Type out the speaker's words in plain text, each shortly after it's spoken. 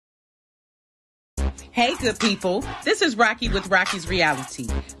Hey, good people. This is Rocki with Rocki's Reality,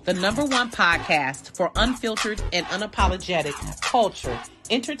 the #1 podcast for unfiltered and unapologetic culture,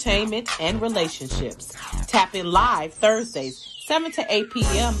 entertainment, and relationships. Tap in live Thursdays, 7 to 8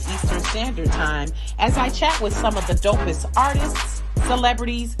 p.m. Eastern Standard Time, as I chat with some of the dopest artists,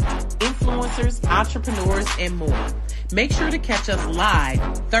 celebrities, influencers, entrepreneurs, and more. Make sure to catch us live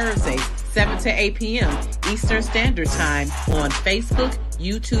Thursdays, 7 to 8 p.m. Eastern Standard Time on Facebook,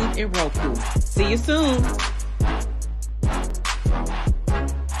 YouTube, and Roku. See you soon.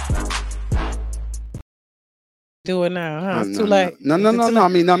 Do it now, huh? It's too late. No. I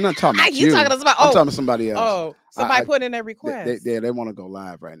mean, I'm not talking about you. Talking to somebody? I'm talking to somebody else. Oh, somebody put in their request. They want to go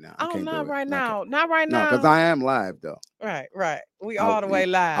live right now. Oh, not right now. Not right now. No, because I am live though. Right. We all the way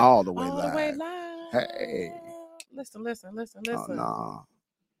live. All the way live. Hey. Listen. Oh, no.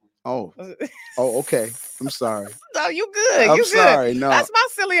 Oh, okay. I'm sorry. No, you good. I'm you sorry. good. No, that's my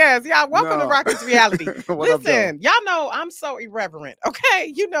silly ass. Y'all, welcome to Rocki's Reality. Listen, y'all know I'm so irreverent.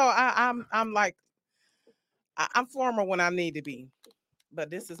 Okay, you know I'm like I'm formal when I need to be, but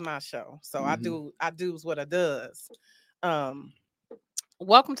this is my show, so I do what I does.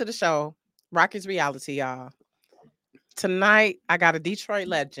 Welcome to the show, Rocki's Reality, y'all. Tonight I got a Detroit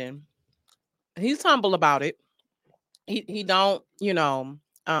legend. He's humble about it. He don't,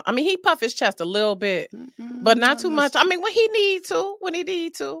 I mean, he puff his chest a little bit, but not too much. I mean, when he need to a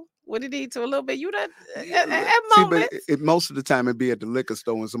little bit. You that at moment. See, but most of the time it be at the liquor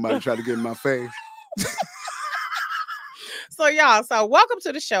store when somebody try to get in my face. So y'all, welcome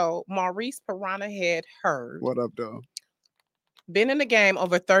to the show, Maurice Pirahnahead Heard. What up, though? Been in the game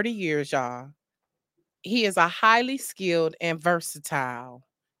over 30 years, y'all. He is a highly skilled and versatile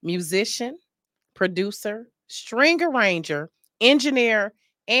musician, producer, string arranger, engineer,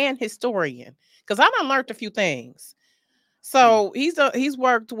 and historian. Because I done learned a few things. So he's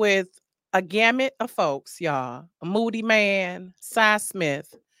worked with a gamut of folks, y'all. Moody Man, Cy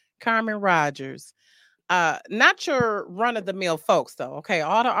Smith, Carmen Rodgers. Not your run-of-the-mill folks, though. Okay,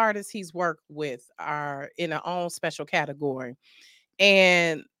 all the artists he's worked with are in their own special category.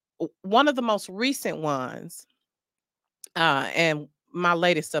 And one of the most recent ones, and my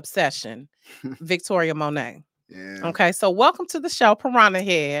latest obsession, Victoria Monet. Yeah. Okay, so welcome to the show,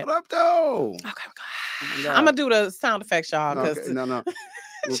 Pirahnahead. What up, though? Okay. I'm gonna do the sound effects, y'all. No.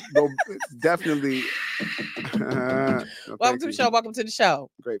 Well, definitely. Welcome to the show. Welcome to the show.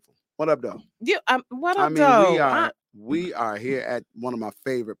 Grateful. What up, though? What up, though? We are here at one of my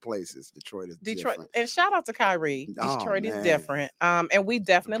favorite places. Detroit is different. And shout out to Kyrie. Detroit is different. And we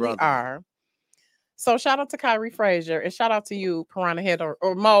definitely are. So shout out to Kyrie Frazier and shout out to you, Piranhahead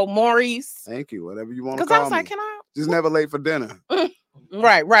or Maurice. Thank you. Whatever you want to call me. Because I was like, can I? Just never late for dinner.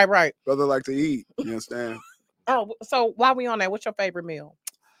 Right. Brother like to eat. You understand? Oh, so while we on that, what's your favorite meal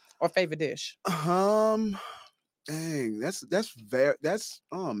or favorite dish? Dang, that's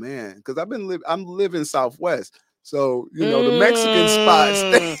oh man, because I'm living Southwest. So, the Mexican spots.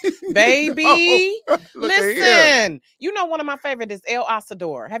 Baby. Listen, one of my favorites is El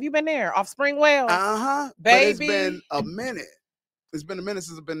Asador. Have you been there off Spring Wells? Baby. But it's been a minute. It's been a minute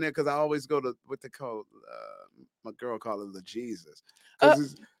since I've been there because I always go to what they call, my girl call it the Jesus.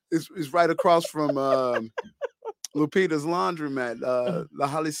 Because it's right across from Lupita's Laundromat, La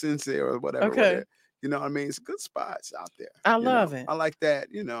Holly Sensei or whatever. Okay. You know what I mean? It's good spots out there. I love it. I like that,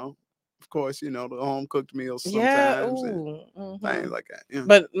 Of course, the home cooked meals sometimes. Things like that. Yeah.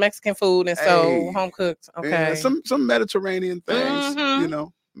 But Mexican food and so home cooked. Okay. Yeah, some Mediterranean things,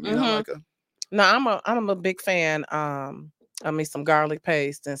 like a. No, I'm a big fan. Some garlic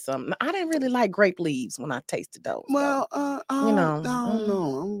paste and some. I didn't really like grape leaves when I tasted those. Well, I don't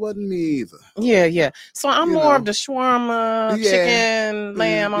know. It wasn't me either. Yeah. So I'm more of the shawarma, chicken,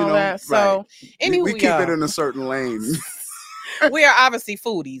 lamb, all that. Right. So anyway, we keep it in a certain lane. We are obviously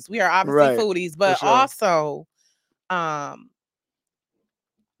foodies. Foodies, but also,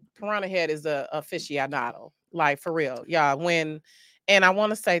 Piranhahead is a aficionado, like for real, yeah. And I want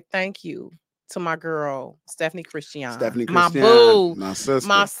to say thank you to my girl Stephanie Christian, my boo, my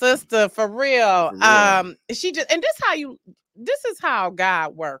sister, for real. She just, and this is how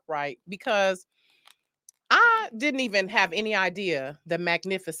God worked, right? Because I didn't even have any idea the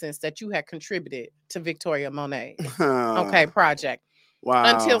magnificence that you had contributed to Victoria Monet project. Wow.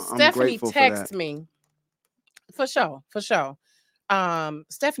 Until Stephanie texted me. For sure.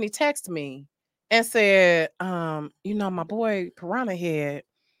 Stephanie texted me and said, my boy Piranhahead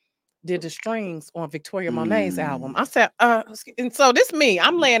did the strings on Victoria Monet's album. I said, and so this me,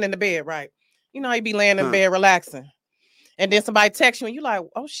 I'm laying in the bed, right? He be laying in bed relaxing. And then somebody texts you and you like,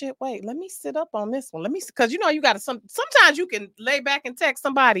 oh shit, wait, let me sit up on this one. Let me, because you know you got to sometimes you can lay back and text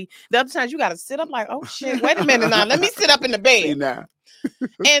somebody. The other times you got to sit up like, oh shit, wait a minute now. Let me sit up in the bed. See now.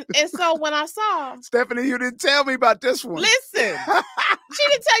 And so when I saw Stephanie, you didn't tell me about this one. Listen, she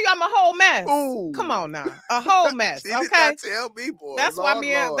didn't tell you I'm a whole mess. Ooh. Come on now, a whole mess. She okay, did not tell me, boy. That's Lord, why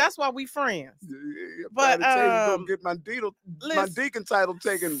me. Lord. That's why we friends. Yeah, but go get my deacon title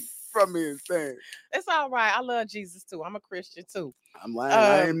taken from me and things. It's all right. I love Jesus too. I'm a Christian too. I'm lying.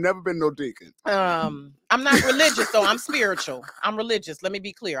 I ain't never been no deacon. I'm not religious though. I'm spiritual. I'm religious. Let me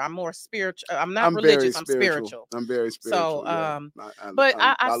be clear. I'm more spiritual. I'm not religious. I'm spiritual. I'm very spiritual. So I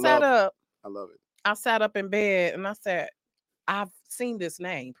sat up. I love it. I sat up in bed and I said, I've seen this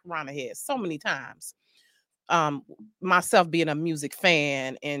name, Piranhahead, so many times. Myself being a music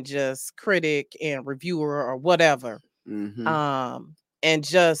fan and just critic and reviewer or whatever. Mm-hmm. And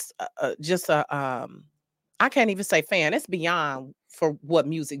just I can't even say fan. It's beyond for what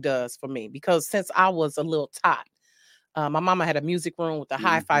music does for me, because since I was a little tot, my mama had a music room with a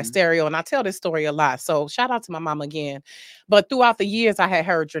hi-fi stereo, and I tell this story a lot. So shout out to my mama again. But throughout the years, I had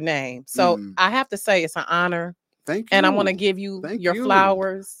heard your name, so I have to say it's an honor. Thank you. And I want to give you your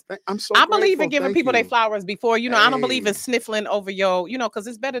flowers. I'm so I believe grateful. in giving people their flowers before, you know, I don't believe in Hey. sniffling over your, you know, because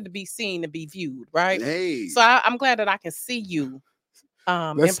it's better to be seen than be viewed, right? Hey. So I'm glad that I can see you.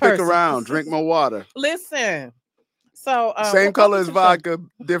 Let's stick around. Drink more water. Listen. So same color as vodka,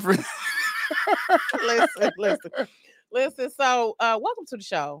 different. Listen. So welcome to the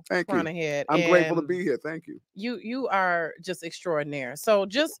show. Thank you. Pirahnahead. I'm grateful to be here. Thank you. You are just extraordinary. So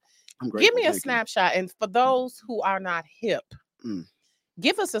just give me a snapshot. And for those who are not hip,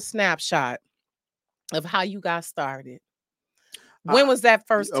 give us a snapshot of how you got started. When was that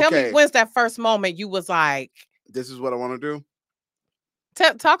first? Tell me, when's that first moment you was like, this is what I want to do?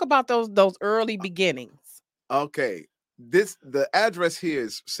 Talk about those early beginnings. Okay. The address here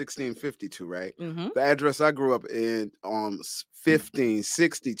is 1652, right? Mm-hmm. The address I grew up in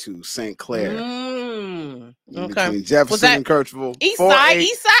 1562 St. Clair. Okay. Between Jefferson and Kirchville. East side. Oh, you from the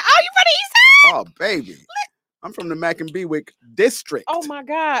east side? Oh, baby. I'm from the Mack and Bewick district. Oh my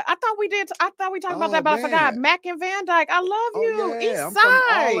God. I thought we talked about that, but I forgot. Mack and Van Dyke. I love you. Yeah. East I'm side. from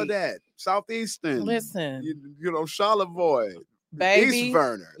all of that. Southeastern. Listen. You know, Charlevoix. Baby. East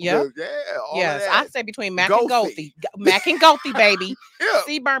Verner. Yep. Yes, I say between Mack and Goethe. Mack and Goethe, baby. Yeah.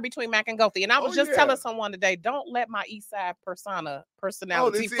 Seaburn between Mack and Goethe. And I was just telling someone today, don't let my East Side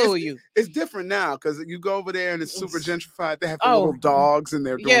personality fool you. It's different now because you go over there and it's super gentrified. They have the little dogs and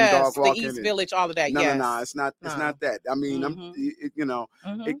they're doing dog walking. The East Village, all of that. No, it's not. It's not that. I mean,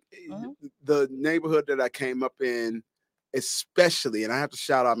 the neighborhood that I came up in, especially, and I have to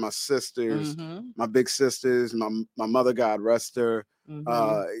shout out my sisters, my big sisters, my mother, God rest her,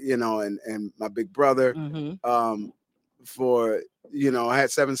 you know, and my big brother, for, you know, I had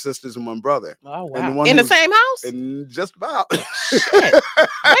 7 sisters and 1 brother. Oh wow! In the same house? And just about. Shit. Wait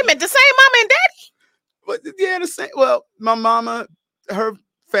a minute, the same mama and daddy? But yeah, the same. Well, my mama, her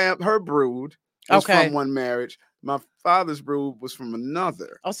brood was from one marriage. My father's brood was from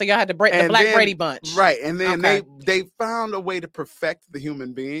another. Oh, so y'all had to break the Black Brady Bunch. Right. And then they found a way to perfect the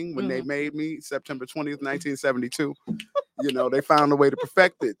human being when they made me September 20th, 1972. You know, they found a way to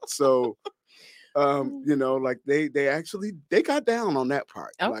perfect it. So, you know, like they got down on that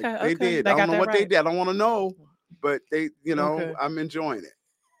part. Okay, like they did. I don't know what they did. I don't want to know, but they, you know, I'm enjoying it.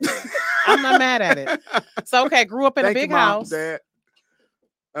 I'm not mad at it. So, grew up in a big house. Dad.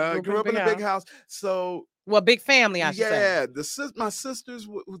 Grew up in a big house. So, well, big family, I should say. Yeah, my sisters,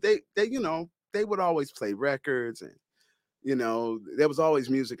 they you know, they would always play records, and you know, there was always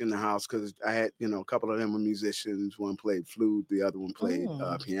music in the house because I had, you know, a couple of them were musicians. One played flute, the other one played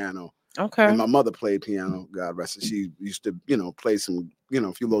piano. Okay. And my mother played piano. God rest her. She used to, you know, play some, you know,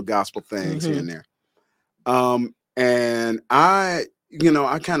 a few little gospel things here and there. And I, you know,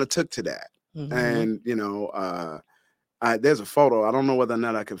 I kind of took to that, and you know, there's a photo. I don't know whether or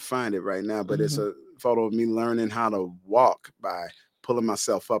not I can find it right now, but it's a photo of me learning how to walk by pulling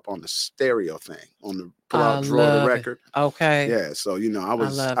myself up on the stereo thing on the drawer the record. Okay. Yeah. So, you know, I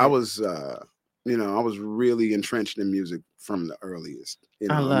was you know, I was really entrenched in music from the earliest. You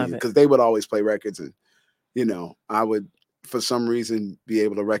know, I love it. Because they would always play records, and, you know, I would, for some reason, be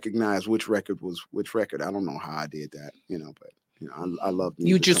able to recognize which record was which record. I don't know how I did that, you know, but you know, I love music.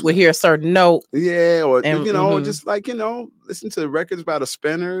 You just would hear a certain note. Yeah, or you know, just like, you know, listen to records by the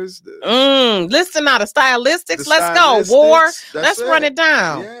Spinners. Listen now, the Stylistics. Let's go. War. Let's run it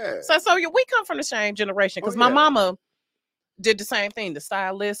down. Yeah. So we come from the same generation because my mama did the same thing. The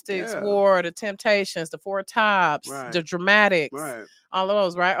Stylistics, War, the Temptations, the Four Tops, the Dramatics, all of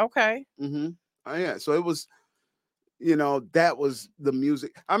those, right? Okay. Oh, yeah. So it was, that was the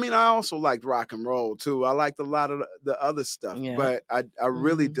music. I mean, I also liked rock and roll too. I liked a lot of the other stuff, Yeah. but I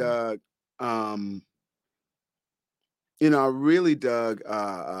really dug, I really dug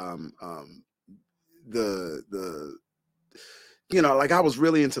the like I was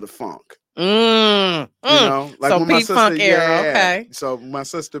really into the funk. Like So when my P sister, Funk era, okay. So my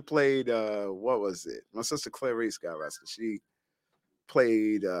sister played what was it? My sister Clarice, got arrested. She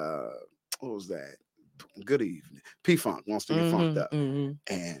played what was that? Good Evening. P Funk Wants to Get Funked Up. And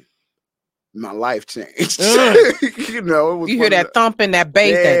my life changed. It was you hear that thumping, that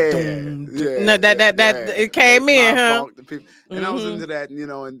bass, that no, that it came in, huh? Funk, the people. And I was into that,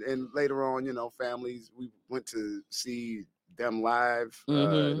 and later on, families, we went to see them live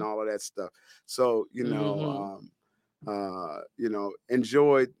and all of that stuff. So,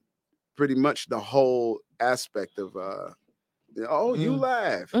 enjoyed pretty much the whole aspect of you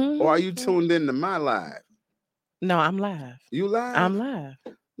live. Or are you tuned into my live? No, I'm live. You live? I'm live.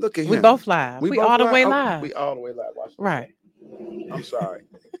 Look at him. We both live. We both all the way live. We all the way live. Watch right. I'm sorry.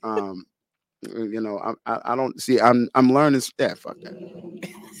 I don't see. I'm learning. Yeah, fuck that.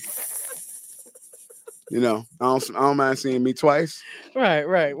 I don't mind seeing me twice.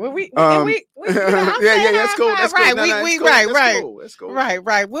 Right. Well, we yeah. That's cool. That's right. Cool. That's cool.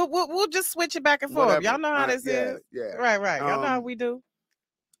 Right. We'll just switch it back and forth. Whatever. Y'all know how this is. Yeah. Right. Y'all know how we do.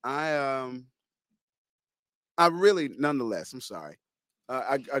 I really, nonetheless, I'm sorry.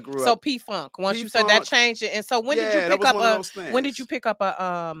 I grew up. So P Funk. Once you said that changed it, and so when did you pick up when did you pick up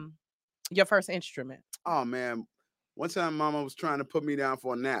your first instrument? Oh man, one time Mama was trying to put me down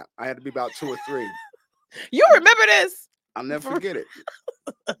for a nap. I had to be about 2 or 3. You remember this? I'll never forget it.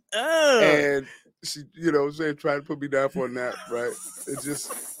 And she, saying trying to put me down for a nap, right?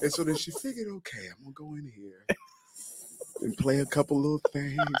 And so then she figured, okay, I'm gonna go in here and play a couple little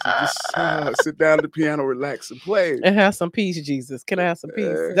things and just sit down at the piano, relax and play. And have some peace, Jesus. Can I have some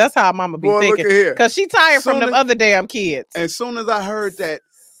peace? That's how Mama be thinking. Because she tired from them other damn kids. As soon as I heard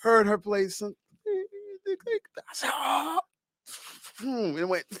her play something, I said, oh. And it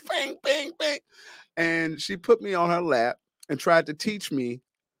went bang, bang, bang. And she put me on her lap and tried to teach me,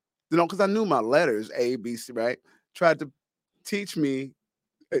 because I knew my letters, A, B, C, right? Tried to teach me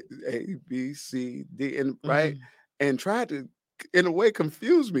A, B, C, D, and right? And tried to, in a way,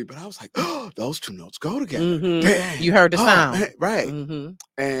 confuse me. But I was like, oh, those two notes go together. Dang. You heard the sound. Right.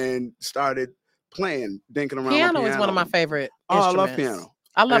 And started playing, dinking around piano is one of my favorite instruments. I love piano.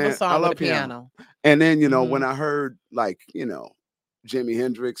 I love a song with a piano. And then, when I heard, like, Jimi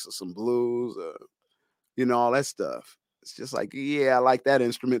Hendrix or some blues or, all that stuff, it's just like, yeah, I like that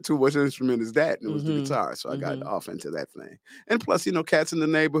instrument too. What instrument is that? And it was the guitar. So I got off into that thing. And plus, cats in the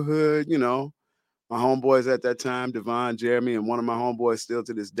neighborhood, my homeboys at that time, Devon, Jeremy, and one of my homeboys still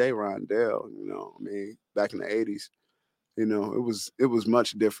to this day, Rondell, back in the 80s, it was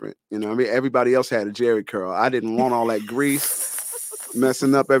much different. Everybody else had a Jerry curl. I didn't want all that grease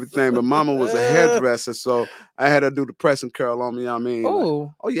messing up everything, but Mama was a hairdresser, so I had her do the press and curl on me.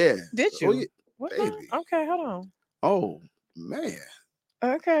 Oh, oh yeah. Did you? Oh, yeah. Baby. Okay, hold on. Oh man.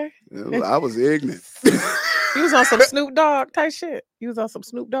 Okay. I was ignorant. You was on some Snoop Dogg type shit. You was on some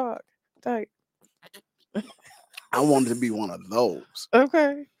Snoop Dogg type. I wanted to be one of those.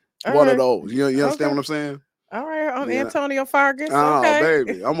 Okay. One of those. You understand what I'm saying? All right. I'm Antonio Fargas. Oh, okay.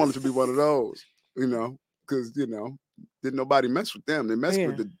 Baby. I wanted to be one of those, because, didn't nobody mess with them. They messed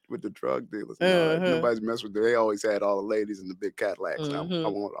with the drug dealers. Nobody's messed with them. They always had all the ladies in the big Cadillacs. And I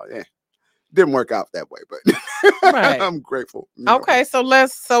want didn't work out that way, but right. I'm grateful. Okay, so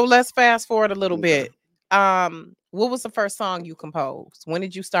let's fast forward a little bit. What was the first song you composed? When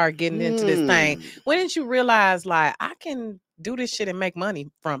did you start getting into this thing? When did you realize, like, I can do this shit and make money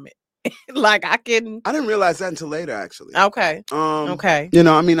from it? Like, I didn't realize that until later, actually. Okay. Okay.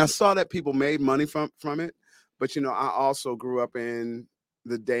 I saw that people made money from it, but I also grew up in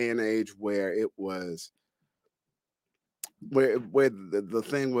the day and age where it was where the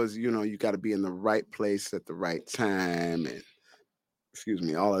thing was, you got to be in the right place at the right time, and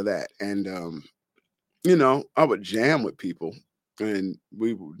all of that. And I would jam with people, and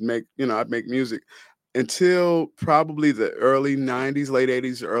we would make, I'd make music until probably the early 90s, late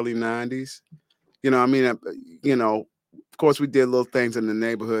 80s, early 90s. Of course we did little things in the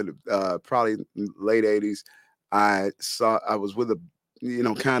neighborhood, probably late 80s. I was with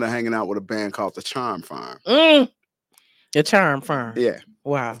kind of hanging out with a band called The Charm Farm. The Charm Farm. Yeah.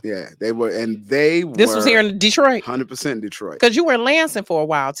 Wow. Yeah, they were. This was here in Detroit? 100% Detroit. Because you were in Lansing for a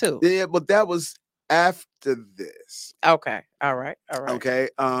while too. Yeah, but that was after this. Okay. All right. Okay.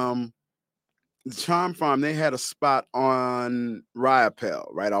 The Charm Farm, they had a spot on Riopelle,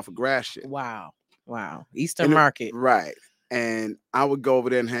 right off of Gratiot. Wow. Wow. Eastern And Market. right. And I would go over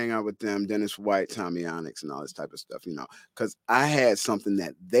there and hang out with them, Dennis White, Tommy Onyx, and all this type of stuff, because I had something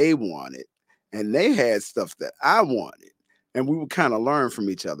that they wanted and they had stuff that I wanted. And we would kind of learn from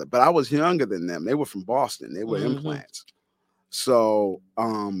each other. But I was younger than them. They were from Boston. They were implants. So,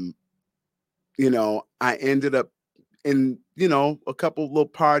 I ended up in, a couple little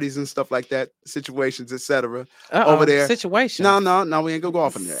parties and stuff like that, situations, etc. over there. Situation. No, we ain't gonna go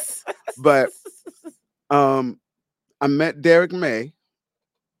off on that. But I met Derek May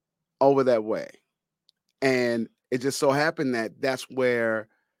over that way. And it just so happened that that's where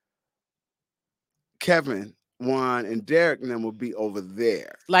Kevin, Juan, and Derek and them would be over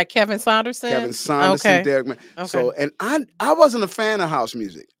there. Like Kevin Saunderson? Kevin Saunderson, Okay. Derek May. Okay. So, and I wasn't a fan of house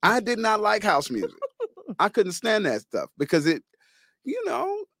music. I did not like house music. I couldn't stand that stuff because it,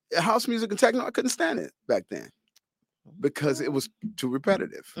 house music and techno, I couldn't stand it back then because it was too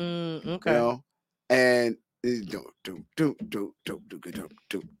repetitive. Okay. And I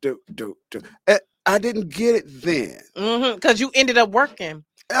didn't get it then. Because you ended up working.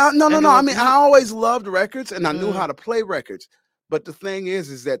 No. I mean, I always loved records and I knew how to play records. But the thing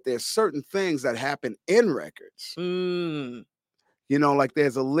is that there's certain things that happen in records. Like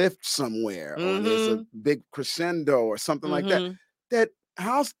there's a lift somewhere or there's a big crescendo or something like that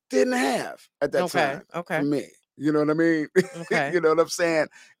house didn't have at that time for me. You know what I mean? Okay. You know what I'm saying?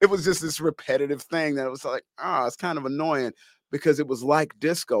 It was just this repetitive thing that it was like, it's kind of annoying because it was like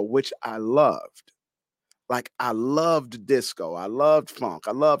disco, which I loved. Like I loved disco. I loved funk.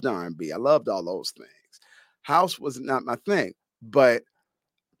 I loved R&B. I loved all those things. House was not my thing. But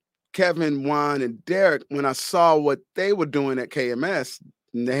Kevin, Juan, and Derek, when I saw what they were doing at KMS,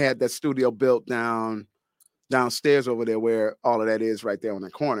 and they had that studio built downstairs over there where all of that is right there on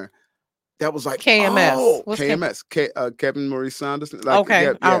the corner. That was like KMS. What's KMS? Kevin Maurice Saunders. All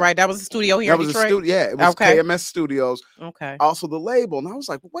right. That was a studio here. That was Detroit? a studio. Yeah, it was KMS Studios. Okay. Also the label, and I was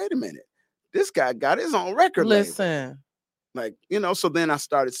like, wait a minute, this guy got his own record label. Listen, like so then I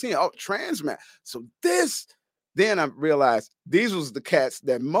started seeing Transmat. So then I realized these was the cats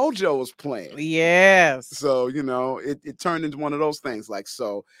that Mojo was playing. Yes. So it turned into one of those things. Like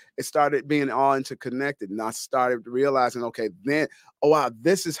so, it started being all interconnected, and I started realizing, okay, then wow,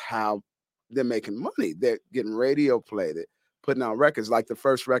 this is how they're making money. They're getting radio played, putting out records. Like the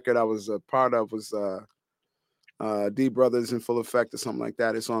first record I was a part of was D Brothers in Full Effect or something like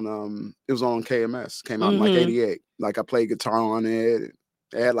that. It was on KMS. Came out in like '88. Like I played guitar on it.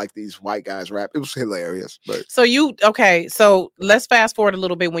 They had like these white guys rap. It was hilarious. But so let's fast forward a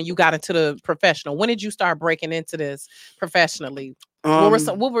little bit when you got into the professional. When did you start breaking into this professionally?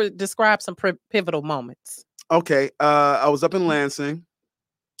 Describe some pivotal moments? Okay. I was up in Lansing.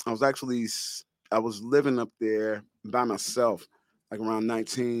 I was living up there by myself, like around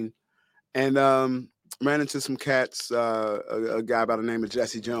 19. And ran into some cats, a guy by the name of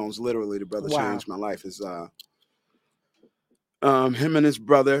Jesse Jones, literally the brother changed my life. Is him and his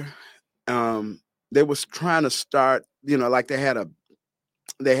brother, they was trying to start, like they had a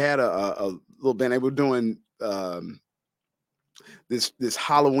little band. They were doing this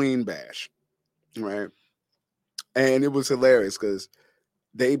Halloween bash, right? And it was hilarious because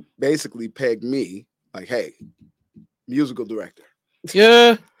they basically pegged me like, hey, musical director.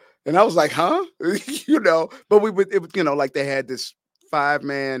 Yeah. And I was like, huh? But like they had this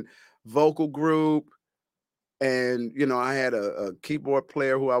 5-man vocal group. And, I had a keyboard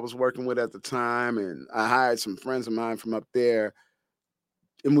player who I was working with at the time. And I hired some friends of mine from up there.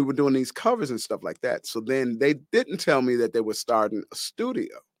 And we were doing these covers and stuff like that. So then they didn't tell me that they were starting a studio.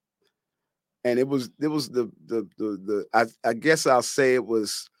 And it was I guess I'll say it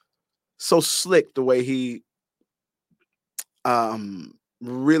was so slick the way he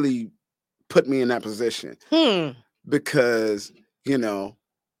really put me in that position. Because,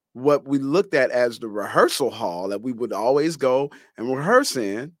 what we looked at as the rehearsal hall that we would always go and rehearse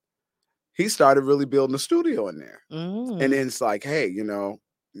in, he started really building a studio in there. And then it's like, hey,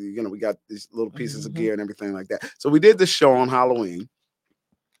 we got these little pieces of gear and everything like that. So we did this show on Halloween.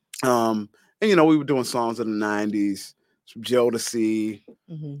 And we were doing songs of the 90s, some Jodeci,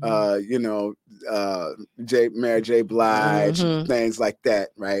 Mary J. Blige, things like that,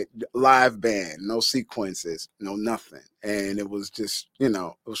 right? Live band, no sequences, no nothing. And it was just, it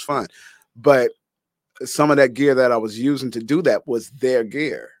was fun. But some of that gear that I was using to do that was their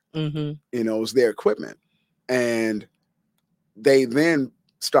gear. It was their equipment. And they then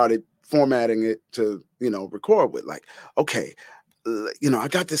started formatting it to, record with, like, okay, I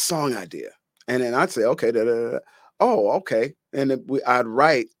got this song idea. And then I'd say, okay, oh, okay. And I'd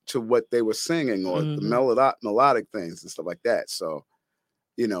write to what they were singing or the melodic things and stuff like that. So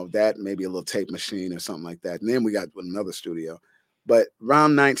that maybe a little tape machine or something like that. And then we got another studio. But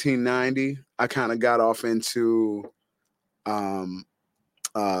around 1990, I kind of got off into, um,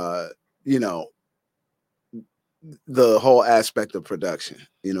 you know, the whole aspect of production.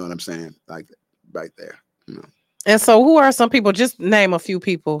 You know what I'm saying? Like right there. You know. And so, who are some people? Just name a few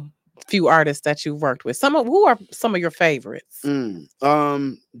people, few artists that you've worked with. Who are some of your favorites,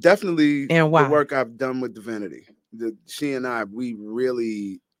 Definitely and the why? work I've done with Divinity. She and I, we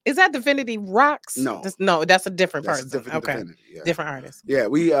really. Is that Divinity Rocks? No, No, that's a different that's a person. different Okay, Divinity. Yeah, different artist. yeah.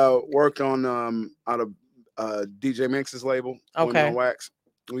 We worked on out of DJ Mix's label, Women on Okay. Wax.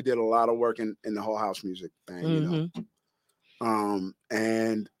 We did a lot of work in the whole house music thing,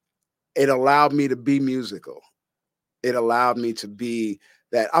 and it allowed me to be musical. It allowed me to be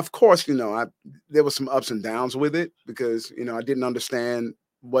that. Of course, there was some ups and downs with it because I didn't understand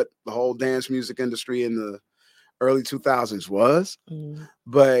what the whole dance music industry in the early 2000s was.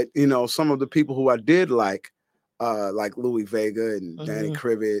 But some of the people who I did like Louis Vega and Danny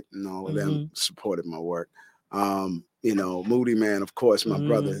Crivet and all of them supported my work. Moody Man, of course, my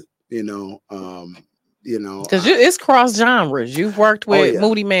brother. Because it's cross genres. You've worked Oh with yeah,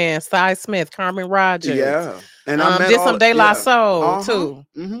 Moody Man, Cy Smith, Carmen Rodgers. yeah, and I met did some De La Soul too.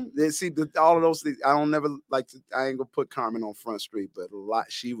 See, all of those things. I don't never like to. I ain't gonna put Carmen on Front Street, but a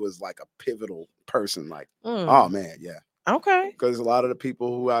lot. She was like a pivotal person. Like, oh man, yeah. Okay. Because a lot of the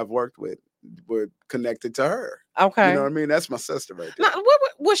people who I've worked with were connected to her. Okay. You know what I mean? That's my sister right there. Now,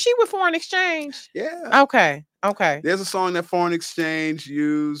 was she with Foreign Exchange? Yeah. Okay. Okay. There's a song that Foreign Exchange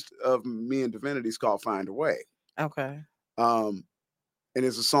used of me and Divinity's called "Find a Way." Okay. And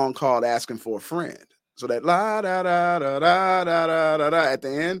there's a song called "Asking for a Friend." So that la da da da da da da da da at the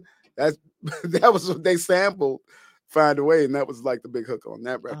end, that was what they sampled. Find a Way, and that was like the big hook on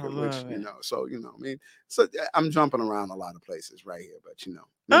that record, which so I mean, so I'm jumping around a lot of places right here, but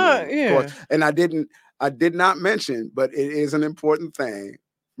yeah. Of course, and I did not mention, but it is an important thing.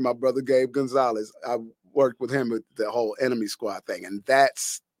 My brother Gabe Gonzalez, I worked with him with the whole Enemy Squad thing, and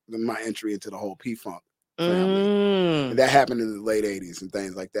that's my entry into the whole P-Funk family. And that happened in the late '80s and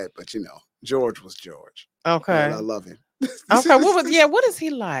things like that. But George was George. Okay, and I love him. Okay, what is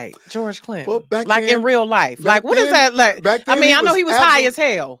he like, George Clinton? Well, back like then, in real life, like what then, is that like? Back then I mean, I know he was high as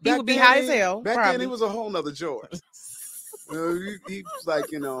hell. He would be high as hell. Back probably. then, he was a whole nother George. He was like,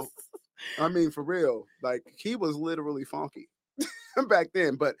 I mean, for real, like he was literally funky back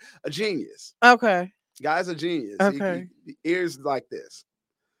then, but a genius. Okay, guy's a genius. Okay, he ears like this.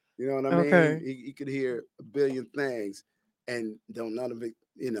 You know what I mean? Okay. He could hear a billion things, and don't none of it.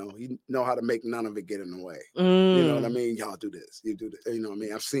 He know how to make none of it get in the way. You know what I mean? Y'all do this. You do this. You know what I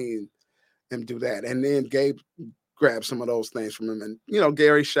mean? I've seen him do that. And then Gabe grabbed some of those things from him. And,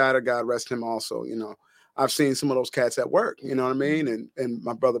 Gary Scheider, God rest him also, I've seen some of those cats at work, you know what I mean? And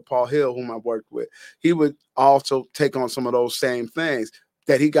my brother Paul Hill, whom I worked with, he would also take on some of those same things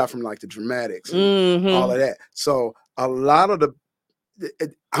that he got from like the dramatics and all of that. So a lot of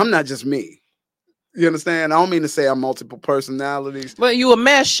I'm not just me. You understand? I don't mean to say I'm multiple personalities. But you a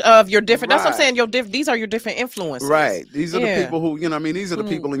mesh of your different. Right. That's what I'm saying. These are your different influences. Right. These are the people who, these are the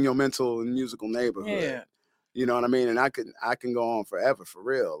people in your mental and musical neighborhood. Yeah. You know what I mean? And I can go on forever for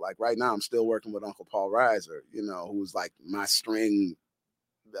real. Like right now, I'm still working with Uncle Paul Reiser, who's like my string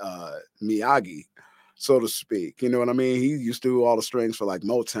Miyagi, so to speak. You know what I mean? He used to do all the strings for like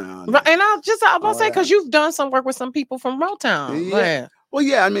Motown. Right. And I was gonna say, because you've done some work with some people from Motown. Yeah. Well,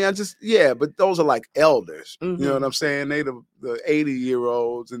 yeah, I mean, but those are like elders. You know what I'm saying? They the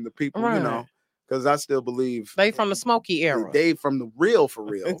 80-year-olds and the people, because I still believe they from the Smokey era. They from the real for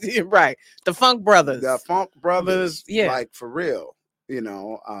real. Right. The Funk Brothers. The Funk Brothers. Like for real.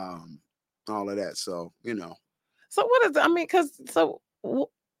 All of that. So, So what is, I mean,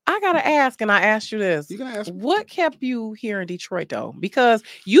 I gotta ask, and I asked you this. You can ask. What kept you here in Detroit though? Because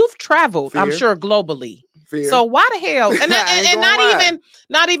you've traveled, I'm sure, globally. Fear. So why the hell? And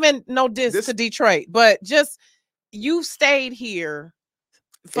not even no diss to Detroit, but just you stayed here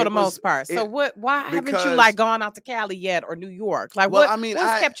for the most part. So why haven't you like gone out to Cali yet or New York? Like what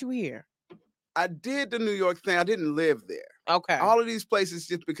kept you here? I did the New York thing. I didn't live there. Okay. All of these places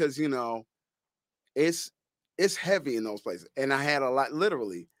just because, it's heavy in those places. And I had a lot,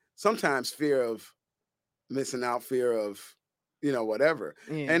 literally, sometimes fear of missing out, fear of, whatever.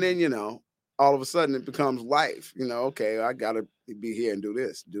 Yeah. And then, all of a sudden it becomes life. Okay, I gotta be here and do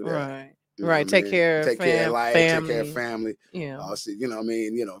this, do that. Right. Right. Take care of life, take care of family. Yeah. See,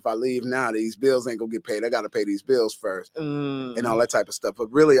 if I leave now, these bills ain't gonna get paid. I gotta pay these bills first and all that type of stuff.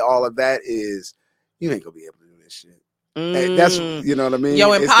 But really all of that is you ain't gonna be able to do this shit. That's, you know what I mean?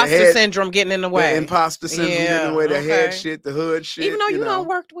 Your It's the imposter head, syndrome getting in the way. the imposter syndrome getting in the way, the head shit, the hood shit. Even though you done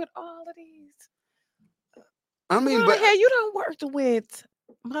worked with all of these. I mean, but you done worked with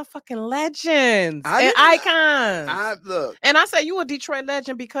motherfucking legends and icons. Look. And I say you a Detroit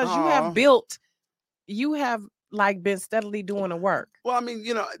legend because you have like been steadily doing the work. Well, I mean,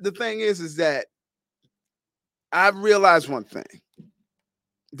 you know, the thing is that I've realized one thing.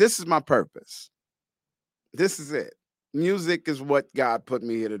 This is my purpose. This is it. Music is what God put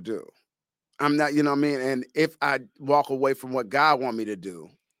me here to do. I'm not, you know what I mean? And if I walk away from what God want me to do,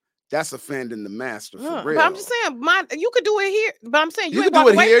 that's offending the master for real. But I'm just saying, you could do it here. But I'm saying you could do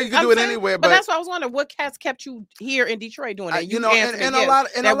it here. You could do it anywhere. But that's why I was wondering what has kept you here in Detroit doing it. You know, and a lot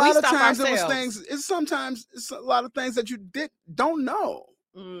of times it was things. Sometimes it's a lot of things that you don't know.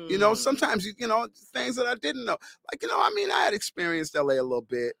 You know, sometimes you know things that I didn't know. Like, you know, I mean, I had experienced LA a little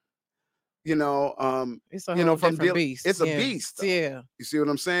bit. You know, it's a whole different beast. It's a beast. Though. Yeah. You see what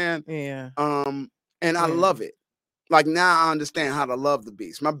I'm saying? Yeah. And I love it. Like, now I understand how to love the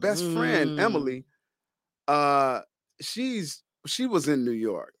beast. My best friend, Emily, she was in New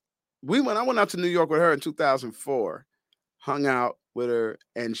York. I went out to New York with her in 2004, hung out with her,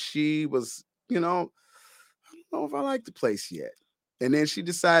 and she was, you know, I don't know if I like the place yet. And then she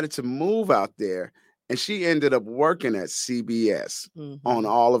decided to move out there. And she ended up working at CBS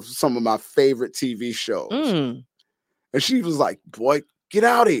on some of my favorite TV shows. And she was like, boy, get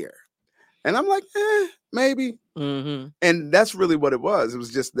out of here. And I'm like, maybe. And that's really what it was. It was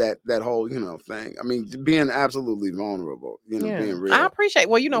just that whole, you know, thing. I mean, being absolutely vulnerable, you know, being real. I appreciate,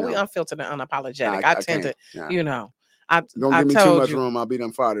 well, you know, we unfiltered and unapologetic. I tend to, you know. Don't give me too much room. I'll be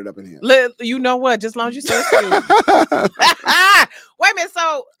done farted up in here. You know what? Just as long as you say excuse. Wait a minute.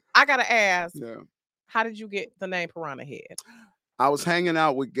 So I got to ask. Yeah. How did you get the name Pirahnahead? I was hanging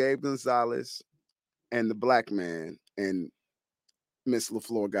out with Gabe Gonzalez and the Black Man in Miss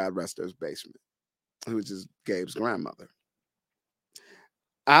LaFleur, God rest her's basement, which is Gabe's grandmother.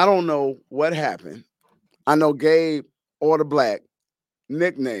 I don't know what happened. I know Gabe or the Black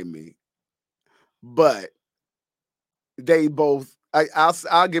nicknamed me, but they both.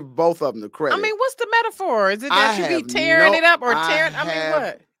 I'll give both of them the credit. I mean, what's the metaphor? Is it that you be tearing it up or tearing? I mean,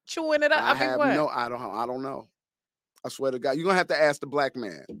 what? Chewing it up. I mean, what? No, I don't know. I swear to God, you're gonna have to ask the Black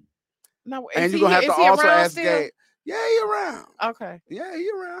Man. No, and you're gonna have to also ask Gabe. Yeah, he around. Okay. Yeah, he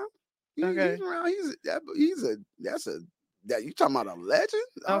around. He's around. You talking about a legend?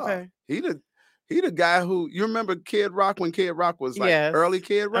 Okay. He the guy who, you remember Kid Rock when Kid Rock was like early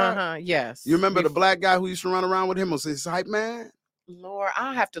Kid Rock? Yes. You remember the Black guy who used to run around with him was his hype man? Lord,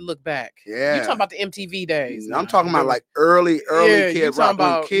 I'll have to look back. Yeah. You talking about the MTV days. I'm talking about like early Kid Rock.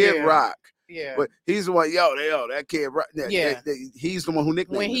 When Kid Rock. Yeah. But he's the one, that Kid Rock. He's the one who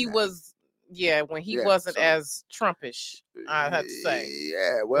nicknamed when he him was when he wasn't as Trumpish, I have to say.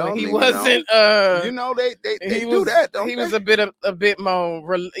 Yeah, well, when he wasn't they do that, don't he was a bit more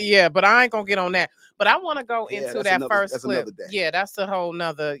but I ain't gonna get on that. But I want to go into that first clip. Yeah, that's a whole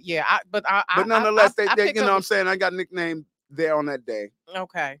nother. Yeah, but nonetheless, they you know what I'm saying, I got nicknamed there on that day.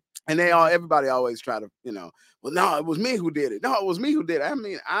 Okay. And everybody always try to, you know, well, no, it was me who did it. No, it was me who did it. I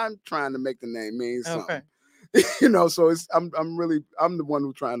mean, I'm trying to make the name mean something. Okay. You know, so I'm the one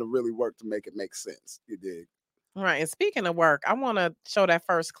who's trying to really work to make it make sense. You dig? Right. And speaking of work, I want to show that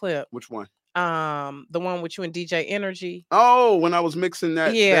first clip. Which one? The one with you and DJ Energy. Oh, when I was mixing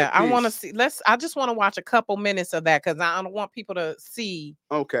that. Yeah, I want to see. I just want to watch a couple minutes of that because I don't want people to see.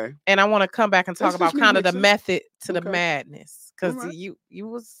 Okay. And I want to come back and talk about kind of the method to the madness because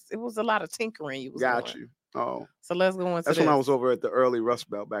it was a lot of tinkering. You was got doing. you. Oh. So let's go into That's when I was over at the early Rust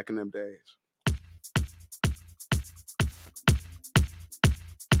Belt back in them days.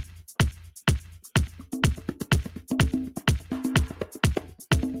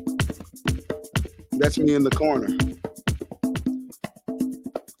 That's me in the corner.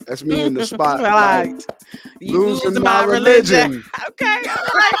 That's me in the spotlight. Losing my religion. Okay. All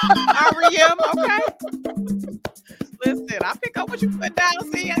right. REM. Okay. Listen, I pick up what you put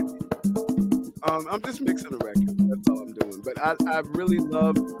down. See. I'm just mixing a record. That's all I'm doing. But I really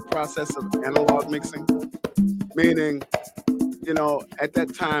love the process of analog mixing. Meaning, you know, at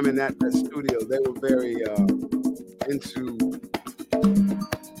that time in that studio, they were very into,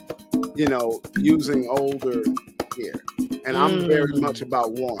 you know, using older gear. And I'm very much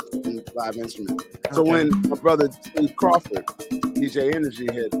about warmth in live instruments. So when my brother Steve Crawford, DJ Energy,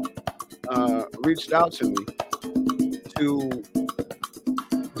 had reached out to me to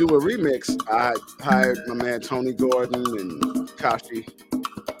do a remix, I hired my man Tony Gordon and Kashi,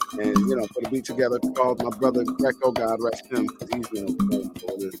 and you know, put a beat together called my brother Greco, God rest him, because he's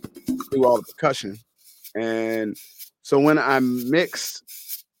do all the percussion. And So when I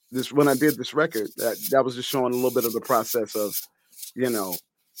mixed this, when I did this record, that was just showing a little bit of the process of, you know,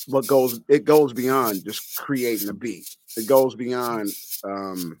 it goes beyond just creating a beat. It goes beyond,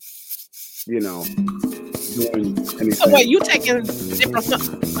 you know, doing So what, anything. you taking different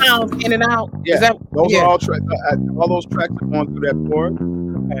sounds in and out? Yeah, Is that those are all tracks. All those tracks are going through that chord.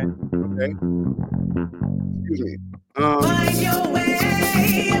 okay? Okay. Excuse me.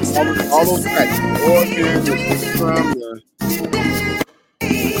 All those tracks, the organ, the kick drum,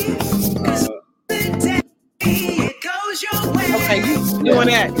 Okay, you yeah, doing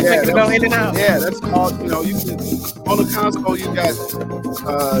that? You yeah, making it go in and out? that's all. You know, you can on the console you got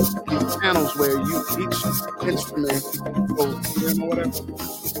these channels where each instrument goes through them or whatever,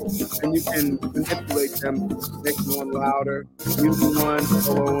 and you can manipulate them, making one louder, muting one,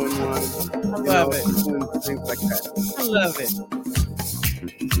 soloing one, I you love know, it. doing things like that. I love it.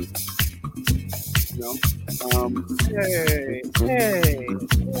 You know, Hey, hey,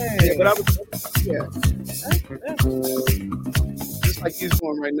 yeah, but hey. I was, yeah, just like he's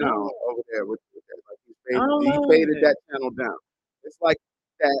doing right now over there with that. Like I he love faded it. that channel down. It's like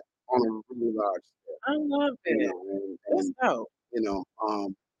that on a really large scale, I love you it. know, That's and dope. you know,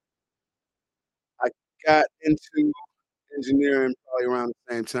 I got into engineering probably around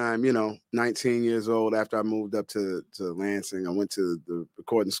the same time, you know, 19 years old after I moved up to Lansing. I went to the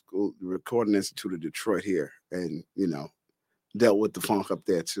recording school, the Recording Institute of Detroit here, and, you know, dealt with the funk up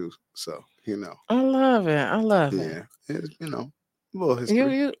there too. So, you know, I love it. I love it. yeah, it's, you know, a little You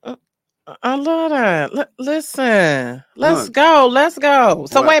history. you. I love that. Listen, let's Look, go. Let's go.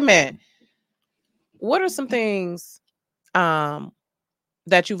 So what? wait a minute. What are some things um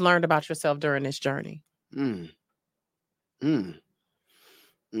that you've learned about yourself during this journey? Mm, mm,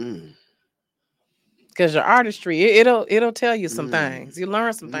 mm, Because your artistry, it'll tell you some mm. things. You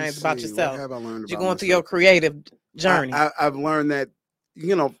learn some Let me things about see. What yourself. have I learned You're about going through your myself? creative journey. I've learned that,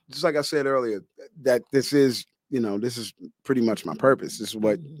 you know, just like I said earlier, that this is, you know, this is pretty much my purpose. This is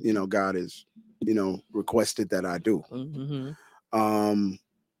what, you know, God is, you know, requested that I do. Mm-hmm.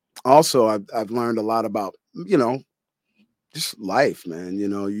 Also, I've learned a lot about, you know, just life, man. You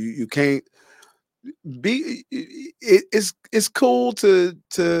know, you can't be. It's cool to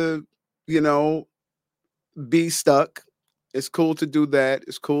you know be stuck. It's cool to do that.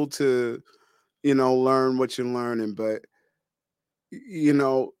 It's cool to, you know, learn what you're learning, but you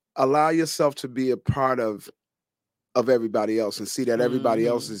know, allow yourself to be a part of everybody else and see that everybody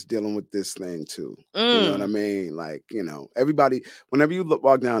else Mm-hmm. is dealing with this thing too. You know what I Mm. mean? Like, you know, everybody, whenever you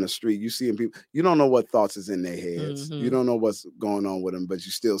walk down the street, you see people, you don't know what thoughts is in their heads. You Mm-hmm. don't know what's going on with them, but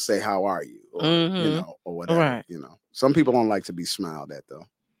you still say, how are you? Or, you Mm-hmm. know, or whatever, Right. you know. Some people don't like to be smiled at though.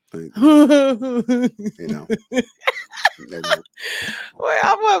 You know, they don't.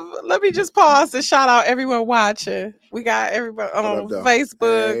 Well, let me just pause to shout out everyone watching. We got everybody What up on though?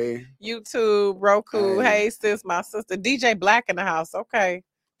 Facebook, Hey, YouTube, Roku. hey. Hey, sis, my sister, DJ Black in the house. Okay,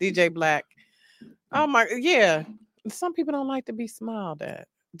 DJ Black. Oh my, yeah. Some people don't like to be smiled at.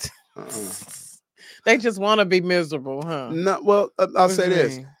 Uh-uh. They just want to be miserable, huh? No, well, I'll What say you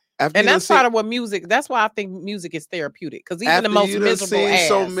this. mean? After And you done that's seen part of what music. That's why I think music is therapeutic. Because even the after most you done miserable seen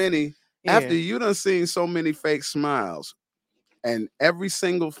so ass, many, after yeah. you done seen so many fake smiles, and every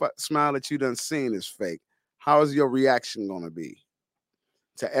single smile that you done seen is fake, how is your reaction going to be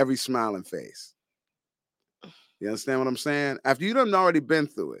to every smiling face? You understand what I'm saying? After you done already been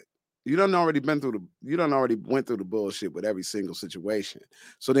through it, you done already went through the bullshit with every single situation.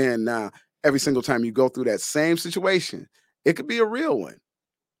 So then now, every single time you go through that same situation, it could be a real one,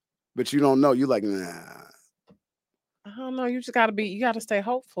 but you don't know. You like, nah. I don't know. You just gotta be. You gotta stay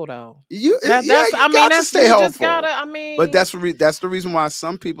hopeful though. Yeah, That's. you I mean, got to that's stay you just hopeful. gotta. I But mean, that's the reason why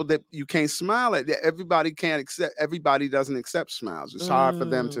some people that you can't smile at. Everybody can't accept. Everybody doesn't accept smiles. It's hard for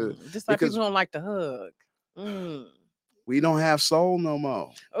them to, just like people because don't like to hug. Mm. we don't have soul no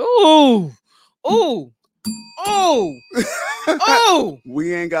more. Ooh, ooh, ooh, ooh.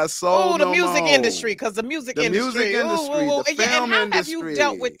 We ain't got soul Oh, the no music industry, more. because the music The music industry. industry, the And, yeah, and film how have you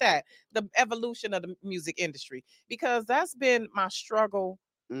dealt with industry. that? The evolution of the music industry, because that's been my struggle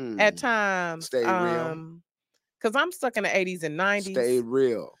at Mm, times. stay real. Because I'm stuck in the 80s and Stay 90s.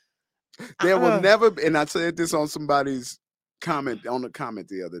 real. There will never be, and I said this on somebody's comment on a comment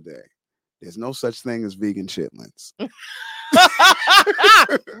the other day. There's no such thing as vegan chitlins.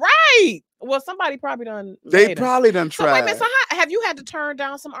 Right. Well, somebody probably done They made them. probably done So wait a minute. So tried. have you had to turn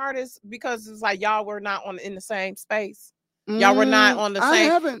down some artists because it's like y'all were not in the same space? Y'all were not on the I same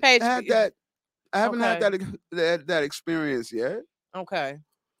haven't page. had that. I haven't had Okay. that experience yet. Okay.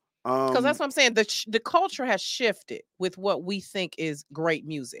 Because that's what I'm saying. The culture has shifted with what we think is great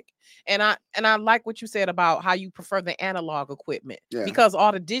music, and I like what you said about how you prefer the analog equipment Yeah. because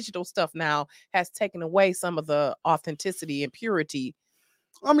all the digital stuff now has taken away some of the authenticity and purity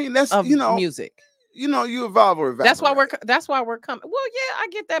I mean, that's of music. you evolve or evaporate. That's why we're coming. Well, yeah, I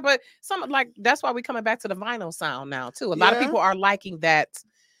get that, but that's why we're coming back to the vinyl sound now too. A lot of Yeah. people are liking that.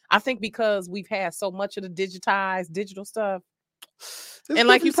 I think because we've had so much of the digitized digital stuff. It's And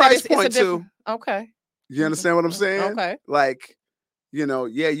like you said, price it's a point different. too. Okay. You understand what I'm saying? Okay. Like,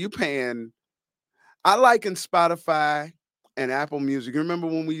 yeah, you paying. I like in Spotify and Apple Music. You remember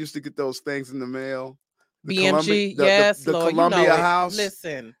when we used to get those things in the mail? The BMG, yes, the Lord, Columbia House.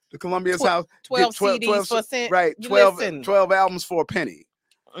 Listen, The Columbia's House. 12 CDs for a cent. Right, 12 albums for a penny.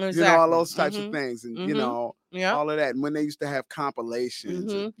 Exactly. All those types of things, and yeah, all of that. And when they used to have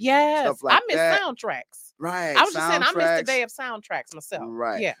compilations, and yes, stuff like I miss that. soundtracks. Right, I was just saying, I miss the day of soundtracks myself.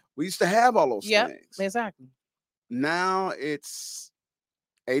 Right, yeah, we used to have all those things. Exactly. Now it's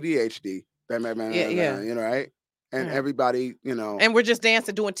ADHD. Bam, bam, bam, yeah. Right. And everybody, and we're just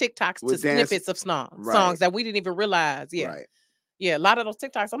dancing, doing TikToks to snippets of songs that we didn't even realize. Yeah, right. Yeah, a lot of those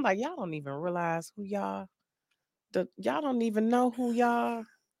TikToks, I'm like, y'all don't even realize who y'all. Y'all don't even know who y'all.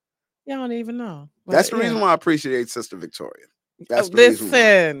 Y'all don't even know. But, that's the reason why I appreciate Sister Victoria. That's the reason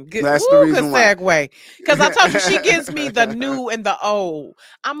why. That's the reason why. Segue. Because I told you she gives me the new and the old.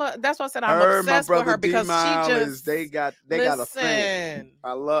 That's why I said I'm obsessed with her because she just they got a thing.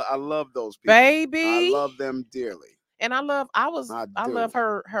 I love those people. Baby. I love them dearly. And I love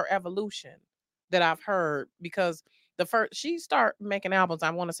her evolution that I've heard because she started making albums, I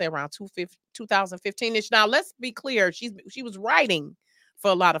want to say around 2015ish. Now let's be clear, she was writing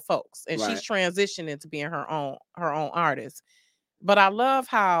for a lot of folks and she's transitioning to being her own artist. But I love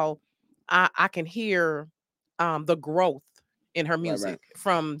how I can hear the growth in her music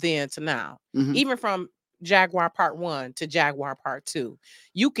from then to now. Even from Jaguar Part 1 to Jaguar Part 2.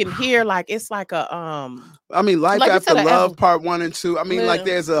 You can hear it's like a I mean, Life After Love Part 1 and 2. I mean, like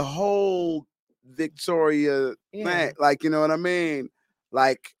there's a whole Victoria thing. Like, you know what I mean?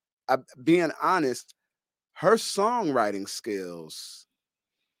 Like, being honest, her songwriting skills,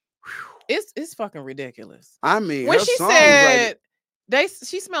 it's fucking ridiculous. I mean, when she said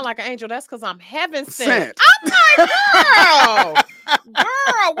she smelled like an angel, that's because I'm heaven sent. I'm like,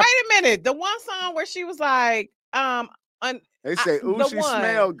 girl, wait a minute. The one song where she was like, they say, ooh, she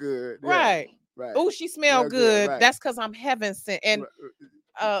smell good. Right. Ooh, she smell good. Right. That's because I'm heaven sent. And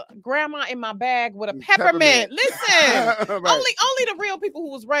grandma in my bag with a peppermint. Listen, only the real people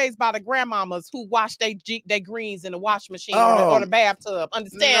who was raised by the grandmamas who wash they greens in the wash machine or the bathtub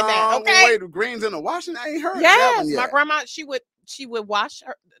understand that. Okay, wait, the greens in the washing? I ain't heard yes, that one yet. My grandma, she would wash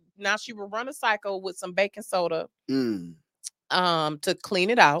her. Now she would run a cycle with some baking soda, to clean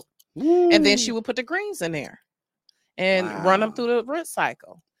it out, and then she would put the greens in there and run them through the rinse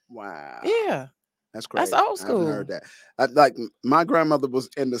cycle. Wow. Yeah. That's crazy. That's old school. I haven't heard that. Like my grandmother was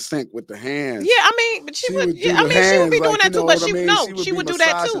in the sink with the hands. Yeah, I mean, but she would. Yeah, I mean, she would be doing that too. But she would do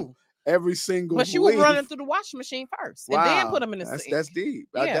that too. Every single. But she would run them through the washing machine first, and then put them in the sink. That's deep.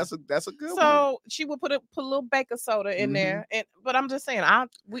 Yeah. That's a good one. So she would put a little baking soda in there, but I'm just saying,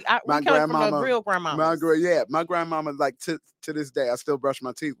 we come from a real grandmama. My grandmama, like to this day, I still brush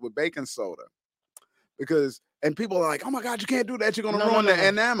my teeth with baking soda and people are like, oh my God, you can't do that. You're gonna ruin the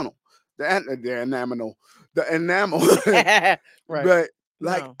enamel. The enamel. Right.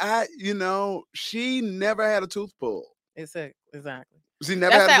 But she never had a tooth pull. Exactly. She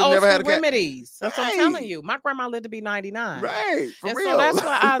never that's had that never old school remedies. That's what I'm telling you. My grandma lived to be 99. Right. For real. So that's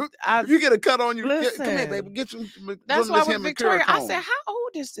why I you get a cut on you. Listen, come here, baby. Get some. That's why with Victoria, I said, how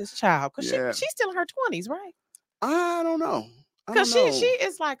old is this child? Because she's still in her 20s, right? I don't know. Because she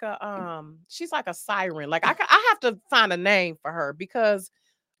is like she's like a siren. Like I have to find a name for her because,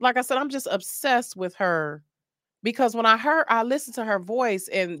 like I said, I'm just obsessed with her because when I listened to her voice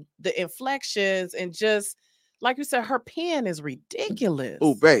and the inflections and just like you said, her pen is ridiculous.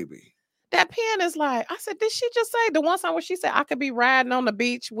 Oh, baby. That pen is like, I said, did she just say the one song where she said I could be riding on the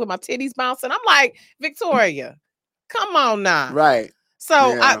beach with my titties bouncing? I'm like, Victoria, come on now. Right.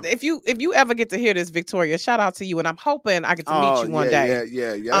 So if you ever get to hear this, Victoria, shout out to you. And I'm hoping I get to meet you one day.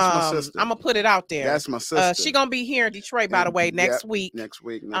 Yeah. That's my sister. I'm going to put it out there. That's my sister. She going to be here in Detroit, by the way, next week. Next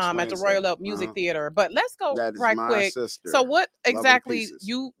week. At the Royal Oak Music Theater. But let's go right quick. Sister. So what exactly,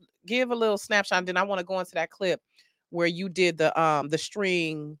 you give a little snapshot, and then I want to go into that clip where you did the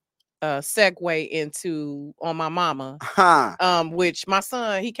string segue into On My Mama. Huh. Which my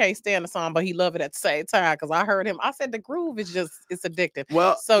son, he can't stand the song, but he love it at the same time. Cause I heard him. I said the groove is just it's addictive.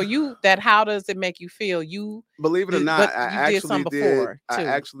 Well, So that how does it make you feel? Believe it or But not, you did some before I too.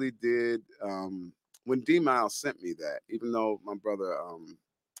 actually did. When D Miles sent me that, even though my brother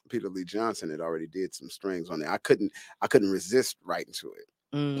Peter Lee Johnson had already did some strings on it, I couldn't resist writing to it.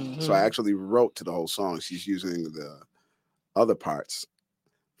 So I actually wrote to the whole song. She's using the other parts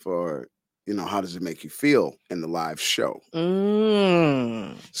for, how does it make you feel in the live show?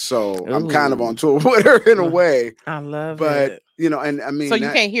 So I'm kind of on tour with her in a way. I love but, it. And I mean, so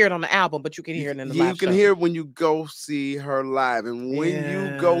you can't hear it on the album, but you can hear it in the live you can show. hear it when you go see her live. And when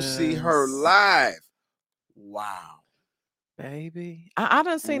you go see her live, wow. Baby. I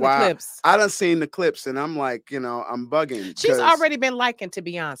done seen the clips. I done seen the clips, and I'm like, I'm bugging. She's already been likened to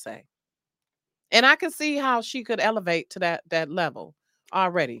Beyonce. And I can see how she could elevate to that level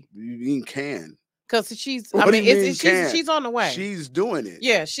already. You can. Because she's she's on the way. She's doing it.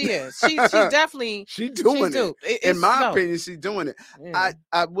 Yeah, she is. She's definitely she's doing it. In my opinion, she's doing it. Yeah.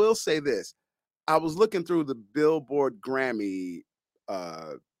 I will say this. I was looking through the Billboard Grammy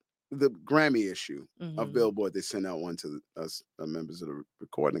the Grammy issue of Billboard. They sent out one to us members of the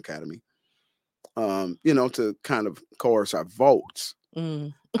Recording Academy. To kind of coerce our votes.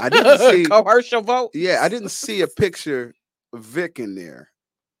 I didn't see commercial vote. Yeah, I didn't see a picture of Vic in there.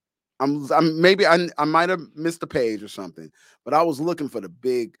 Maybe I might have missed a page or something, but I was looking for the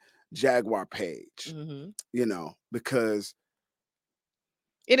big Jaguar page. Because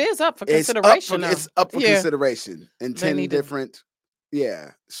it is up for consideration. It's up for consideration in 10 different.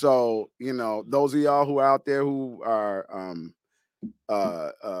 Yeah. So those of y'all who are out there who are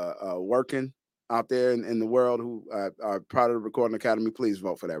working out there in the world who are part of the Recording Academy, please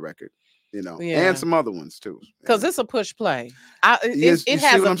vote for that record. And some other ones too. Because it's a push play. It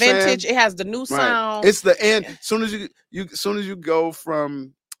has a vintage. It has the new sound. It's the end. As soon as you go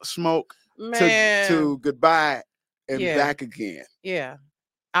from Smoke to Goodbye and back again. Yeah,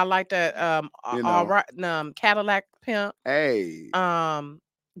 I like that. All right, Cadillac Pimp. Hey.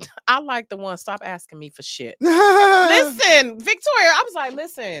 I like the one. Stop asking me for shit. Listen, Victoria. I was like,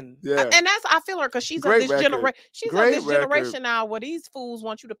 listen, and I feel her because she's of this generation. She's of this generation now where these fools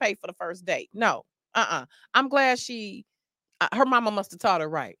want you to pay for the first date. No, I'm glad her mama must have taught her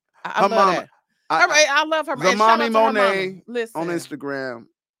right. I love that. I love her. The Mommy Monet on Instagram.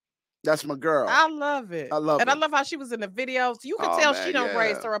 That's my girl. I love it. I love it. And I love how she was in the videos. You can tell she don't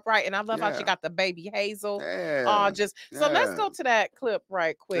raise her up right. And I love how she got the baby Hazel. So let's go to that clip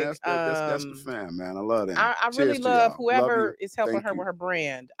right quick. That's the fam, man. I love that. I really love whoever is helping her with her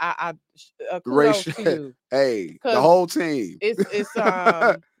brand. Kudos to you. Hey, the whole team. It's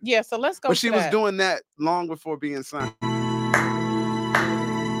yeah. So let's go. But she was doing that long before being signed.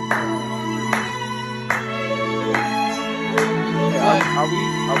 Are we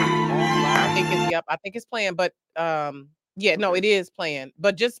I think it's I think it's playing, but no, it is playing.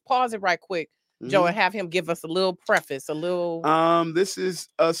 But just pause it right quick, Joe, and have him give us a little preface, a little. This is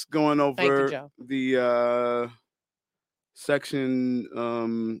us going over the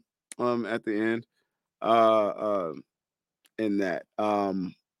section at the end. In that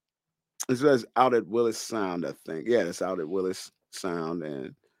it says Out at Willis Sound, I think. Yeah, it's Out at Willis Sound,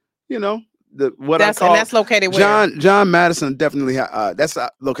 and that's located where? John Madison definitely that's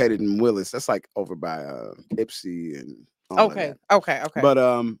located in Willis. That's like over by Ipsy and all okay. But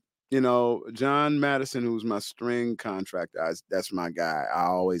John Madison, who's my string contractor, that's my guy. I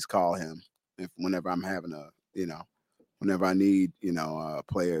always call him whenever I'm having whenever I need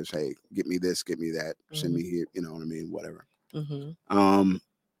players. Hey, get me this, get me that, send me here. You know what I mean? Whatever.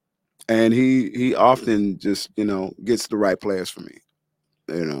 And he often just gets the right players for me.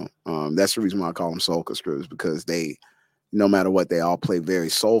 That's the reason why I call them soul orchestras, because they, no matter what, they all play very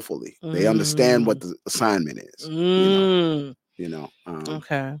soulfully. They understand what the assignment is.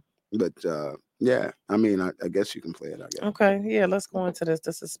 Okay. But yeah, I mean, I guess you can play it. I guess. Okay. Yeah, let's go into this.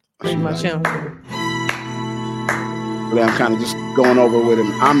 This is pretty much him. But I'm kind of just going over with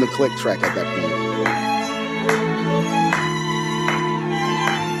him. I'm the click track at that point.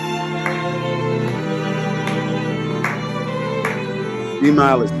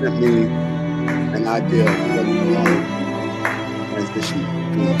 D-Mile has sent me an idea of what he wanted transition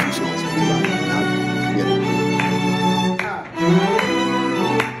between the two songs.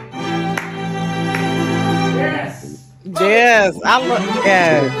 Yes, I love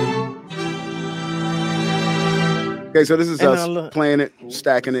that. Okay, so this is us playing it,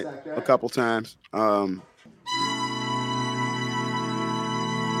 stacking it a couple times.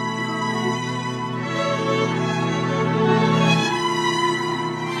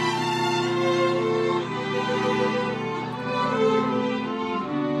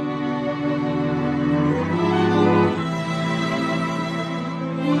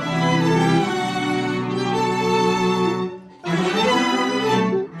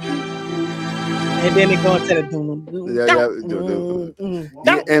 And then it go into the doom, doom, Yeah,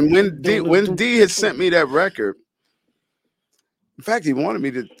 yeah. And when D had sent me that record, in fact, he wanted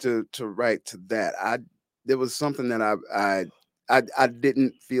me to write to that. There was something that I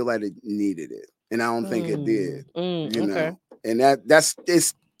didn't feel like it needed it, and I don't think it did. You okay. know, and that's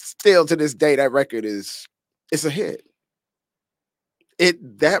it's still to this day that record it's a hit.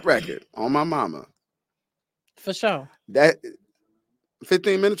 That record on my mama. For sure. That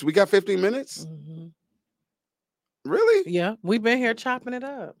 15 minutes. We got 15 minutes. Really? Yeah, we've been here chopping it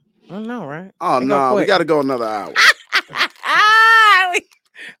up. I know, right? Oh no, we got to go another hour.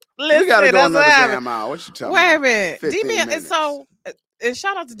 Listen, we got to go another damn hour. What you talking Wait about? a minute, D-Mill. And so, and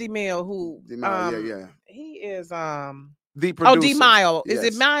shout out to D-Mill, who yeah. he is the producer. D-Mile. Yes. Is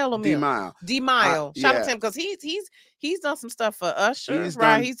it Mile or Mill? D-Mile. D-Mile. Shout out to him because he's done some stuff for Usher. He's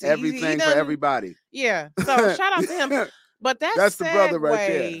right? Done he's everything for everybody. Yeah. So shout out to him. But that's the brother right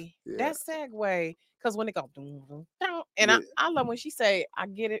there. Yeah. That segue. Because when it goes, and I love when she say, I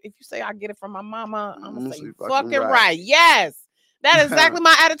get it. If you say I get it from my mama, I'm going to say, fucking right. Yes. That is exactly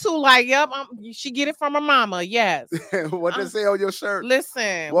my attitude. Like, yep, she get it from her mama. Yes. What they say on your shirt?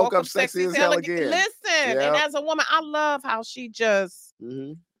 Listen. Woke up sexy as hell again. Listen. Yep. And as a woman, I love how she just,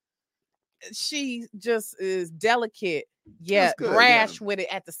 she just is delicate yet brash with it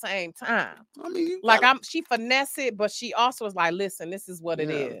at the same time. I mean, she finesse it, but she also is like, listen, this is what it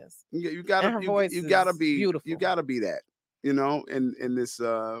is. You gotta be beautiful. You gotta be that, you know, in this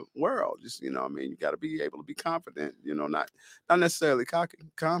world. Just, you know, I mean, you gotta be able to be confident, you know, not necessarily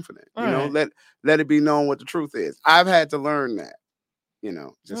confident, you know, let it be known what the truth is. I've had to learn that, you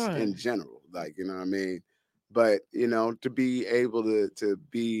know, just in general, like, you know what I mean? But, you know, to be able to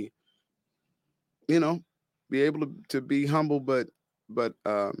be, you know, be able to be humble, but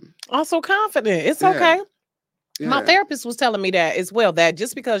also confident. It's okay. Yeah. My therapist was telling me that as well, that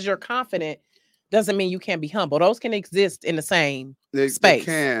just because you're confident doesn't mean you can't be humble. Those can exist in the same space. They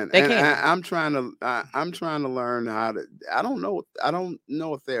can. I'm trying to learn how to. I don't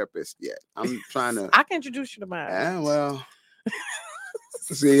know a therapist yet. I'm trying to. I can introduce you to mine. Yeah, well.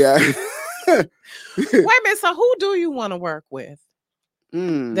 See, wait a minute. So who do you want to work with?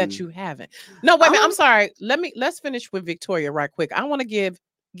 That you haven't. No, wait a minute. I'm sorry. Let's finish with Victoria right quick. I want to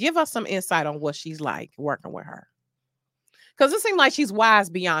give us some insight on what she's like working with her. Because it seems like she's wise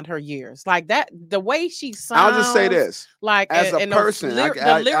beyond her years. Like that, the way she sounds. I'll just say this. Like as a person,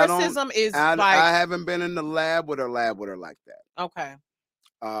 the lyricism is like. I haven't been in the lab with her like that. Okay.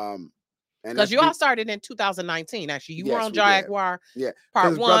 Because you all started in 2019. Actually, you were on Jaguar. Yeah.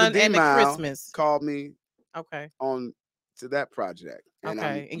 Part 1 and the Christmas. Called me. Okay. On to that project.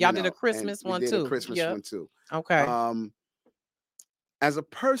 And y'all did a Christmas one too. A Christmas one too. Okay. As a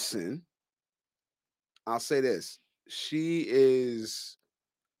person, I'll say this: she is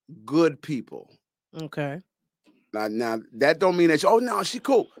good people. Okay. Now that don't mean that. Oh no, she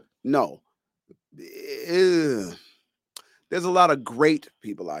cool. No, there's a lot of great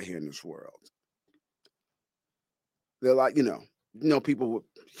people out here in this world. They're like, you know, people with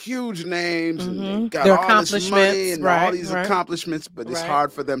huge names and they got their all this money and all these accomplishments, but it's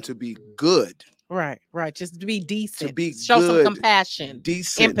hard for them to be good. Right. Just to be decent. To be show good, some compassion,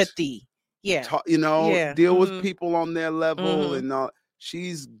 decent, empathy. Yeah. You know, deal with people on their level and all.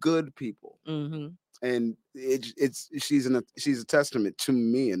 She's good people. And she's a testament to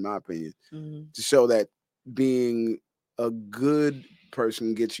me, in my opinion, to show that being a good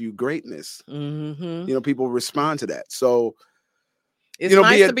person gets you greatness. You know, people respond to that. So it's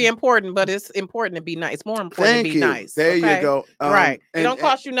nice to be important, but it's important to be nice. It's more important to be nice. There you go. Right. It don't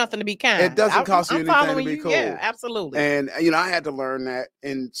cost you nothing to be kind. It doesn't cost you anything to be cool. Yeah, absolutely. And you know, I had to learn that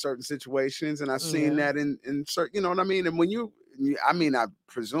in certain situations, and I've seen that in certain, you know what I mean? And when I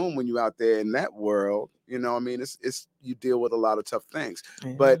presume when you're out there in that world, you know, I mean, it's you deal with a lot of tough things.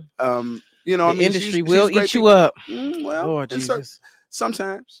 But you know, the industry will eat you up. Well, Lord Jesus.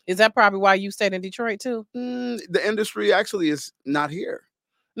 Sometimes. Is that probably why you stayed in Detroit too? The industry actually is not here.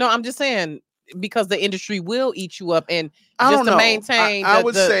 No, I'm just saying because the industry will eat you up, and just to maintain. I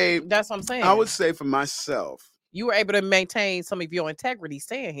would say that's what I'm saying. I would say for myself, you were able to maintain some of your integrity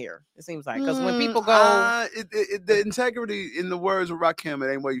staying here. It seems like because when people go, the integrity, in the words of Rakim,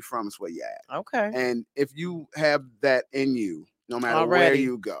 it ain't where you from, it's where you at. Okay. And if you have that in you, no matter where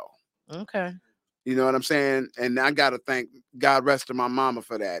you go. Okay. You know what I'm saying? And I got to thank God rest of my mama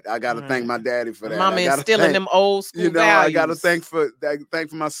for that. I got to thank my daddy for that. Mama instilling them old school values. I got to thank for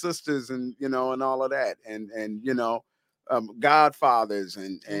my sisters and, you know, and all of that. And you know, godfathers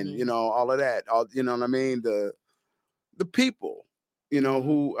and you know, all of that. All, you know what I mean? The people, you know,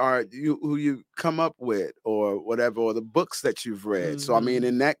 who you come up with or whatever, or the books that you've read. So I mean,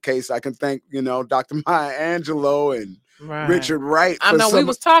 in that case, I can thank, you know, Dr. Maya Angelou and Right. Richard Wright I for know we some.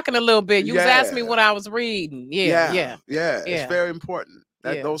 was talking a little bit. You was asking me Yeah, what I was reading. Yeah, yeah, yeah, yeah. It's yeah, very important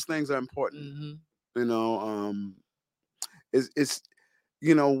that yeah. those things are important. Mm-hmm. You know, it's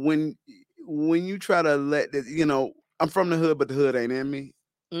you know, when you try to let it, you know, I'm from the hood, but the hood ain't in me.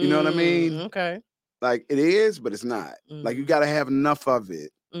 You know what I mean? Okay. Like it is, but it's not. Like you Mm-hmm. got to have enough of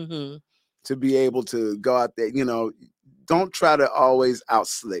it Mm-hmm. to be able to go out there. You know, don't try to always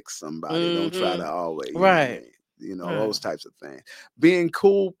outslick somebody. Don't try to Mm-hmm. always, you know what I Right. mean? You know, Right. those types of things. Being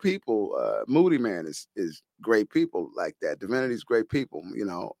cool people, Moody Man is great people like that. Divinity's great people. You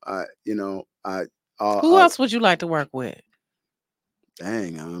know, Who else would you like to work with?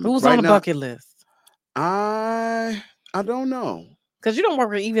 dang, Who's on right the now, bucket list? I I don't know. Because you don't work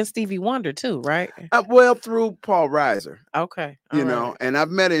with even Stevie Wonder too, right? Well, through Paul Reiser, Okay. All you know, right. and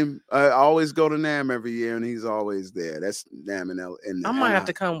I've met him. I always go to NAM every year, and he's always there. That's NAM in I might have Anaheim.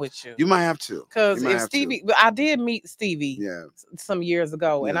 to come with you. You might have to. You Because might if have to. Stevie, but I did meet Stevie Yeah. some years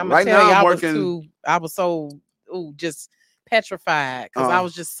ago, You and know, I'm gonna right tell now you, I'm working. I was so, just petrified because I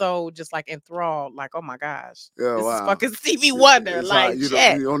was just so, just like enthralled, like, oh my gosh, Oh this is wow. fucking Stevie Wonder, It's hard. like,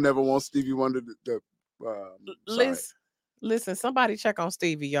 shit. You don't never want Stevie Wonder sorry. Listen, listen, somebody check on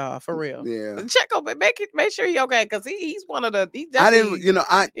Stevie, y'all, for real. Yeah. Check on, make sure he okay, because he's one of the, he I didn't. definitely, You know,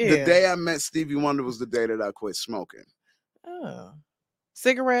 the yeah. day I met Stevie Wonder was the day that I quit smoking. Oh,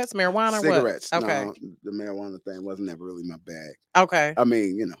 cigarettes, marijuana, or what? Cigarettes. Okay, No, the marijuana thing wasn't ever really my bag. okay, I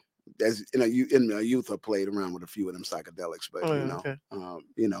mean, you know, as you know, you in my youth, I played around with a few of them psychedelics, but okay.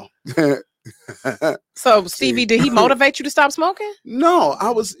 you know. So See, Stevie, did he motivate you to stop smoking? no,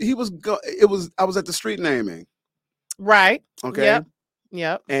 I was at the street naming, Right. okay, Yep.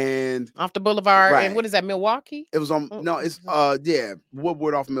 Yep. and Off the boulevard. And right, what is that, Milwaukee? it was on. Mm, No, mm, it's yeah,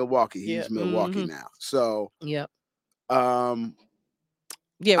 Woodward off Milwaukee. yeah. He's Milwaukee Mm-hmm. now, so Yep. um,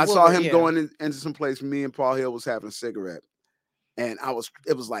 Yeah, I saw Woodward, him yeah. going into some place. Me and Paul Hill was having a cigarette, and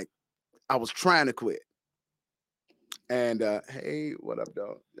it was like I was trying to quit. And hey, what up,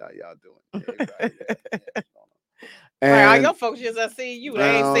 dog? How y'all doing? Hey, everybody there. Yeah, what's going Right. on? All And your folks just see you.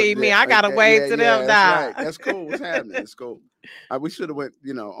 They ain't see me. yeah, I gotta wave to them that's right. die. That's cool. What's happening? It's cool. We should have went,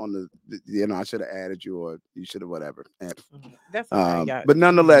 you know, on you know, I should have added you, or you should have whatever. That's okay. Yeah. But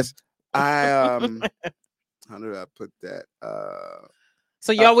nonetheless, I how did I put that?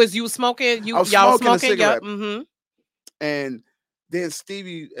 So you always, you was smoking? I was Y'all was smoking a smoking? Yep. cigarette, Mm-hmm. and then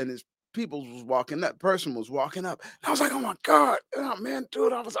Stevie and his people was walking. That person was walking up. And I was like, "Oh my god, oh, man,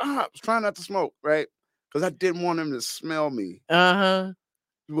 dude!" I was trying not to smoke, right? Because I didn't want him to smell me Uh-huh.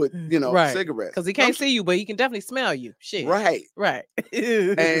 with, you know, Right. cigarettes. Because he can't see you, but he can definitely smell you. Shit. Right. Right.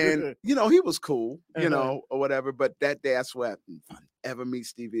 And you know, he was cool, you Uh-huh. know, or whatever. But that day, I swear, if I ever meet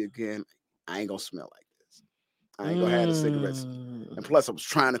Stevie again, I ain't gonna smell like this. I ain't gonna have the cigarettes. And plus, I was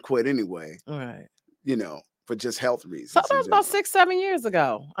trying to quit anyway, Right. you know, for just health So reasons that in was about general. 6, 7 years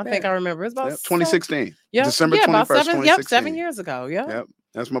ago. I think Yeah. I remember. It's about 2016, yeah, December yeah, about 21st, 7. Yep, 7 2016. years ago. Yeah. Yep.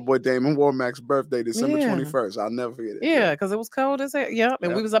 That's my boy Damon Warmack's birthday, December Yeah. 21st. I'll never forget it. Yeah, because it was cold as hell. Yep.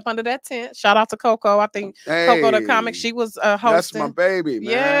 And we Yep. was up under that tent. Shout out to Coco. I think Coco the comic, Hey, she was that's my hosting. baby, man.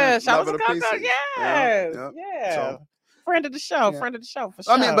 Yeah, shout out Love to her to Coco. pieces. Yes. Yep. Yeah. So Friend of the show. yeah. Friend of the show for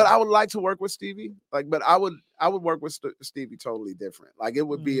I mean, but sure. I would like to work with Stevie. Like, but I would work with Stevie totally different. Like, it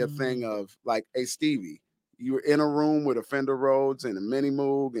would be a thing of like, hey, Stevie, you were in a room with a Fender Rhodes and a Mini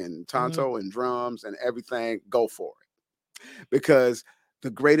Moog and Tonto and drums and everything. Go for it, because the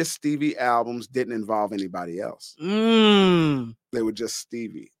greatest Stevie albums didn't involve anybody else. They were just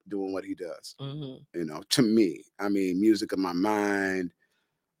Stevie doing what he does. You know, to me, I mean, Music of My Mind,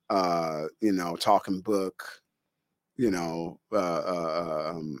 you know, Talking Book, you know,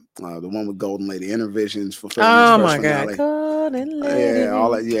 the one with Golden Lady Intervisions, fulfilling his Oh first my God. finale. Golden Yeah,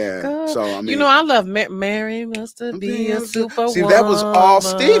 all that. lady. Yeah. God. So I mean, You know, I love Mary must be a superwoman. see, that was all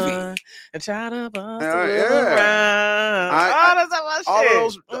Stevie. And try to bust the world Yeah. around. That's all shit. of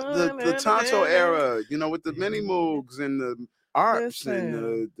those, the Tonto era, you know, with the Mini Moogs and the ARPs and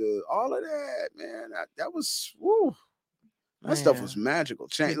the all of that, man. That was, woo. That stuff was magical.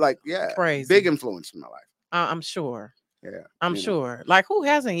 Like, yeah, crazy. big influence in my life. I'm sure. Yeah, I'm sure. Like, who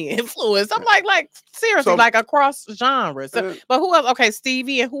hasn't he influenced? I'm like seriously, So, like across genres. But who else? Okay,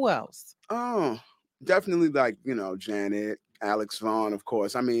 Stevie, and who else? Oh, definitely, like, you know, Janet, Alex Vaughn, of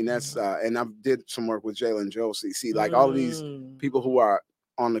course. I mean, that's and I did some work with Jalen Josie. See, like all of these people who are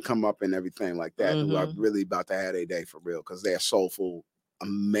on the come up and everything like that, who are really about to have a day for real, because they're soulful,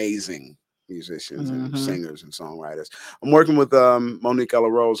 amazing musicians and singers and songwriters. I'm working with Monique Ella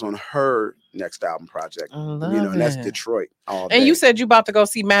Rose on her next album project. I love and that's it. Detroit all day. And you said you about to go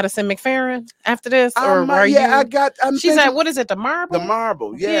see Madison McFerrin after this, or are you? She's at, what is it? The Marble. The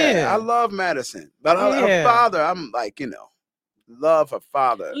Marble. Yeah. I love Madison, but her father. I'm like, love her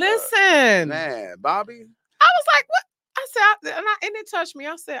father. Listen, man, Bobby. I was like, what? I said, and it touched me.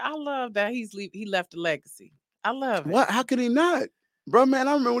 I said, I love that he left a legacy. I love it. What? How could he not? Bro, man,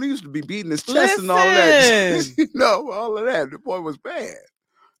 I remember when he used to be beating his chest and all that. All of that. The boy was bad.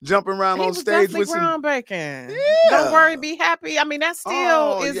 Jumping around on stage with groundbreaking. Don't worry, be happy. I mean, that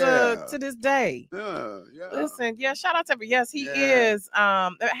still is to this day. Yeah. Listen, shout out to him. Yes, he is.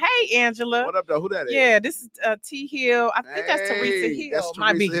 Hey, Angela. What up, though? Who that is? Yeah, this is T Hill. I think that's Teresa Hill.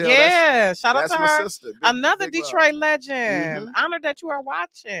 Might be. Hill. Yeah, shout out to her. Sister. Another Detroit legend. Honored that you are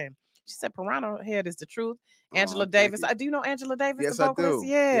watching. She said Pirahnahead is the truth. Angela Davis. Do you know Angela Davis? Yes, the vocalist? I do.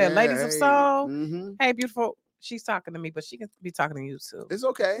 Yeah, Ladies of Soul. Hey, beautiful. She's talking to me, but she can be talking to you too. It's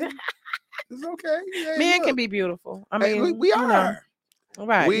okay. It's okay. Yeah, men can be beautiful. I mean, we are.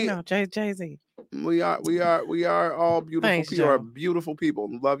 Right. Jay-Z. We are all beautiful people. You are beautiful people.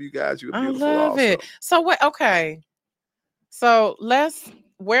 Love you guys. You're beautiful. I love it. So what? Okay. So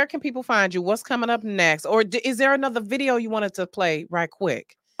where can people find you? What's coming up next? Or is there another video you wanted to play right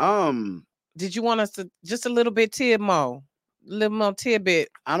quick? Did you want us to just a little bit little more tidbit?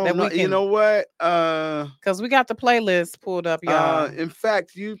 I don't know. You know what? Because we got the playlist pulled up, y'all. In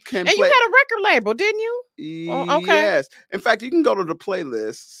fact, you can. And you had a record label, didn't you? Okay. Yes. In fact, you can go to the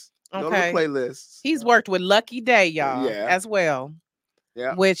playlists. Okay. Go to the playlists. He's worked with Lucky Daye, y'all, as well.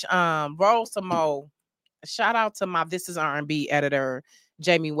 Yeah. Which roll some more. Shout out to my This Is R&B editor,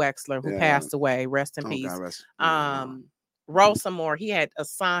 Jamie Wexler, who passed away. Rest in peace. Roll some more. He had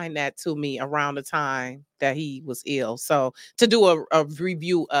assigned that to me around the time that he was ill. So to do a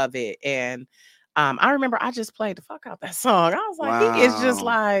review of it. And I remember I just played the fuck out that song. I was like, he is just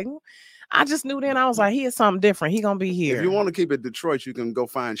like, I just knew then. I was like, he is something different. He gonna be here. If you want to keep it Detroit, you can go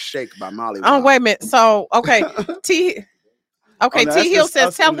find Shake by Molly. Oh, wait a minute. So, okay. T Hill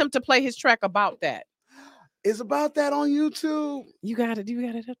says, tell him to play his track about that. Is about that on YouTube? You got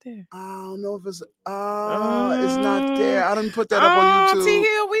it up there. I don't know if it's it's not there. I didn't put that up on YouTube. T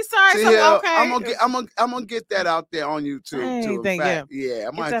Hill, we sorry. T-Hill, Okay. I'm gonna get that out there on YouTube too. In fact, I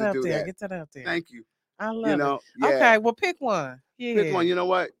might have to do that. Get that out there. Thank you. I love it. Okay, well, pick one. Yeah. Pick one. You know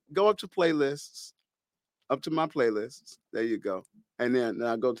what? Go up to playlists. Up to my playlists. There you go. And then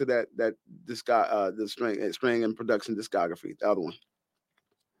I go to that the string and production discography. The other one.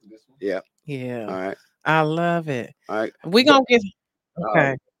 This one? Yeah. Yeah. All right. I love it. All right. We gonna get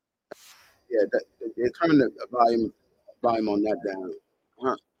okay. Turn the volume on that down.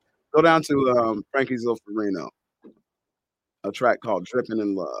 Go down to Frankie Zilfarino, a track called "Dripping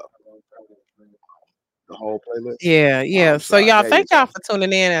in Love." The whole playlist. Yeah. So y'all, thank y'all for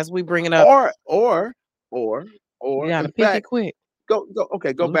tuning in as we bring it up. Or you gotta pick it quick. Go.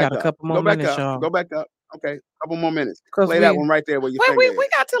 Okay, go back up. A couple more minutes, y'all. Go back up. Okay, couple more minutes. Play that one right there where you. We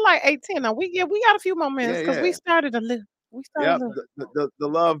got to like 8:10 now. We got a few more minutes because we started a little. The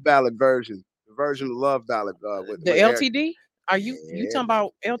love ballad version. The version of love ballad with the LTD. Are you talking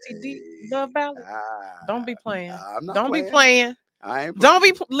about LTD love ballad? Don't be playing. Don't be playing. I ain't. Don't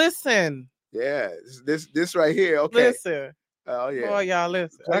be. Listen. Yeah, this right here. Okay. Listen. Oh yeah. Boy, y'all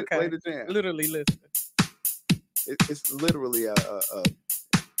listen. Play the jam. Literally listen. It's literally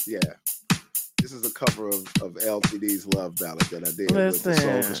yeah. This is a cover of LTD's Love Ballad that I did with the Soul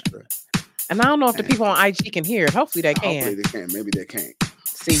Orchestra. And I don't know if the people on IG can hear it. Hopefully they can. Hopefully they can. Maybe they can't.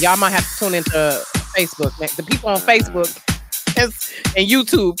 See, y'all might have to tune into Facebook. The people on Facebook and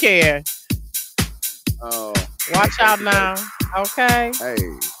YouTube can. Oh. Watch out now. Okay? Hey.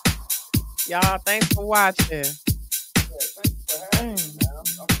 Y'all, thanks for watching.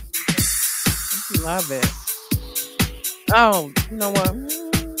 Love it. Oh, you know what?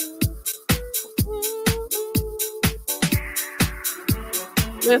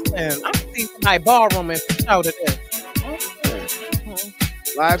 Listen, I can see somebody ballroom and show to this.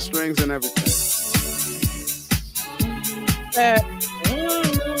 Live strings and everything.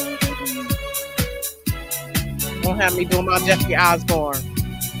 Don't have me doing my Jeffrey Osborne.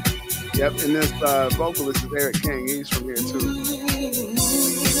 Yep, and this vocalist is Eric King. He's from here too.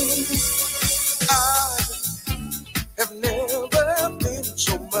 I have never been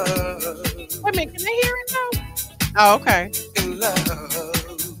so much. Wait a minute, can they hear it now? Oh, okay. In love.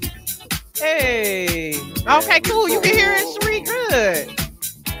 Hey. Okay, cool. You can hear it, Sheree. Good.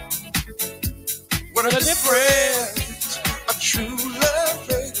 What a difference a true love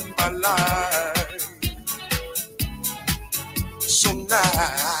made in my life. So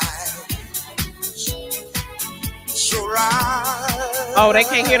nice. Oh, they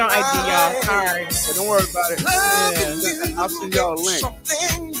can't hear it on IG, y'all. Sorry. Yeah, don't worry about it. Yeah. I'll send y'all a link.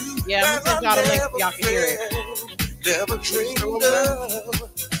 Yeah, I'm gonna send y'all the link so y'all can hear it. Never dreamed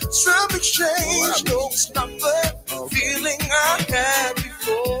of some exchange, no stop the feeling I had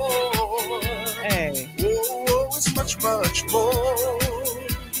before. Hey, Oh, it's much, much more.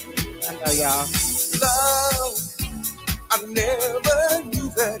 I know y'all. Love, I never knew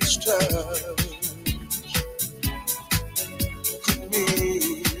that it's touch could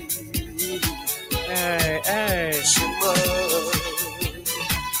mean Hey. so much.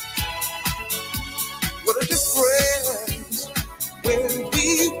 What a difference when we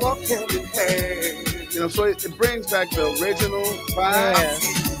walk hand in hand. You know, so it brings back the original vibe, Yeah.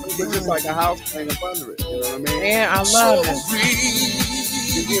 but just like a house thing up under it. You know what I mean? Yeah, I love it.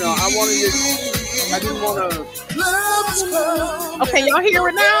 You know, I didn't want to. Okay, y'all hear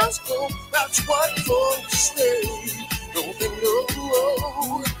it now? That's what folks say. Don't they know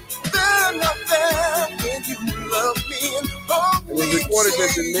they're not there when you love me and hold me? It was recorded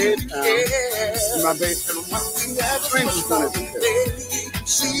at the Midtown in my basement. Strings was on it.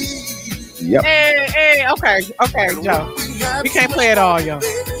 Yep. Hey, okay, Joe. We can't play it all, y'all.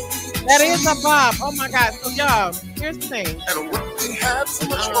 That is a bop. Oh my God. So y'all, here's the thing. That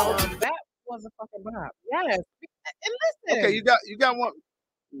was a fucking bop. Yes. And listen. Okay, you got one.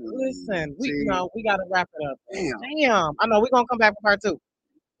 Listen, we gotta wrap it up. Damn. I know we're gonna come back for part 2.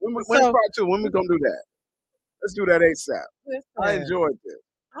 When's part 2? When we gonna do that? Let's do that ASAP. Listen, I enjoyed this.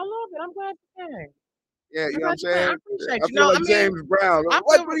 I love it. I'm glad you came. Yeah, you know what I'm saying? I appreciate I you. feel like James Brown.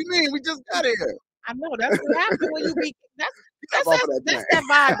 What do you mean? We just got here. I know that's what happens when you be. That's that that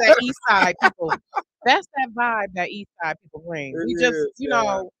vibe that East Side people. That's that vibe that East Side people bring. We just, we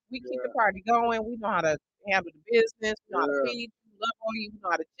keep the party going. We know how to handle the business. We know how to feed you, love on you. We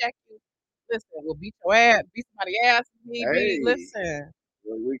know how to check you. Listen, we'll beat your ass, beat somebody's ass if need be. Listen.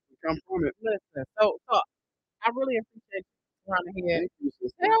 Well, we can come from it. Listen. So I really appreciate you around the head.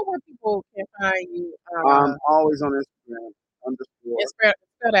 Tell where people can find you. I'm always on Instagram _ Spell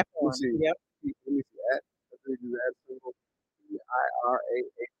that for me. Yep. Let me see that. That symbol.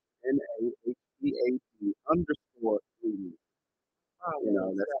 IRAHNAHEAT _ you know,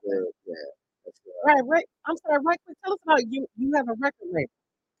 that's the Right. I'm sorry, right quick. Tell us about you. You have a record label.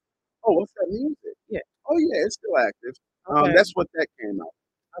 Oh, what's that music? Yeah. Oh yeah, it's still active. Okay. That's what that came out.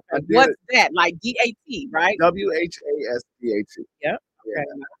 Okay. What's that? Like DAT, right? WHASDAT. Yep. Okay. Yeah.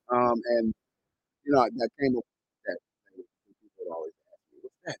 And you know, that came up with that. People would always ask me,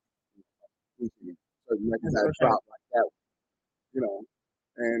 "What's that?" Certain records I dropped like that, you know,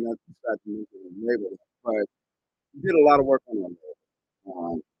 and I decided to make it a label. But did a lot of work on that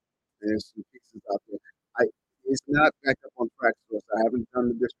label. There's some pieces out there. It's not back up on track source. I haven't done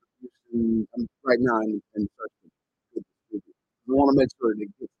the distribution right now in search of good distribution. I want to make sure that it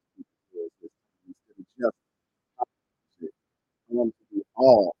gets to people instead of just music. I want to do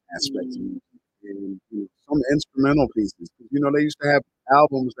all aspects of music and some instrumental pieces. You know, they used to have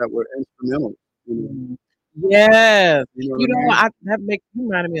albums that were instrumental. Yes. You know that makes you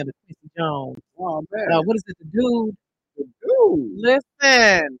reminded me of the Quincy Jones. Oh man. What is it? The Dude. The Dude.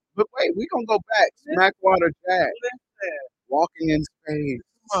 Listen. But wait, we're gonna go back. Smackwater Jack. Listen. Walking in Space.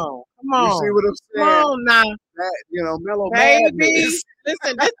 Come on. You see what I'm saying? Come on now. That, Mellow Baby. Madness.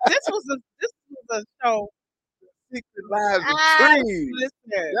 Listen, this was a show. Secret Lives of Trees.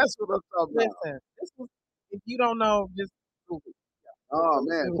 Listen. That's what I'm talking about. Listen. This was, if you don't know, just Google it. Oh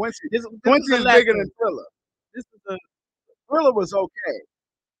man, Quincy this is bigger than Thriller. Thriller was okay,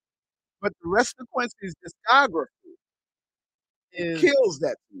 but the rest of Quincy's discography kills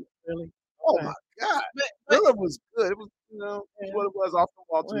that to me. Really? Oh my God, Thriller was good. It was, what it was. Off the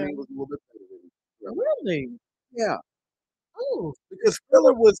Wall to me was a little bit better than Thriller. Really? Yeah. Oh, because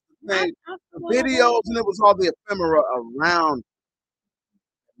Thriller was the thing, the videos, and it was all the ephemera around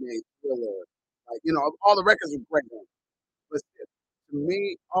made Thriller. Like, all the records were great. But to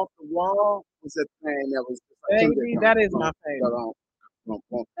me, Off the Wall was a thing that was just like, baby, that is my favorite.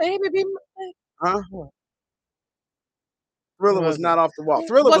 Baby, be my favorite. Huh? Thriller was not Off the Wall.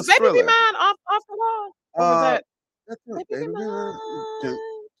 Thriller was Baby Thriller. Be Mine off the wall? Or was that? Baby Be Mine.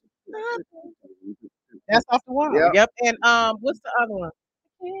 That's Off the Wall. Yep. And what's the other one?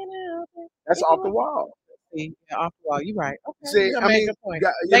 That's Off the Wall. See, Off the Wall. You're right. Okay. See, I mean, point.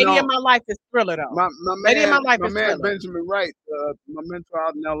 Lady in My Life is Thriller though. My Lady in My Life my is man Thriller. Benjamin Wright, my mentor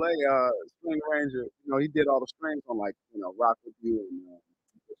out in LA, string arranger. He did all the strings on Rock With You and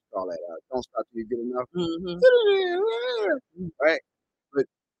all that. Don't Stop Till You Get Enough. Right, but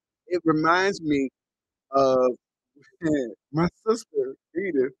it reminds me of my sister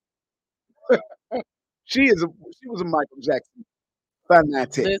Edith. She was a Michael Jackson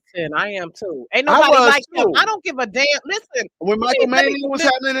fanatic. Listen, I am too. Ain't I nobody was like him. too. I don't give a damn. Listen, When Michael Mania was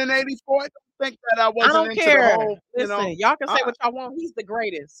happening in '84, I don't think that I I wasn't don't into the care. whole, Listen, y'all can say I, what y'all want. He's the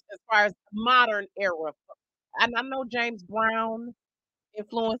greatest as far as modern era. And I know James Brown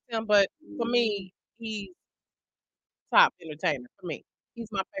influenced him, but for me, he's top entertainer. For me, he's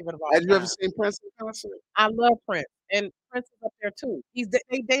my favorite of all had you ever time. seen Prince in concert? I love Prince, and Prince is up there too.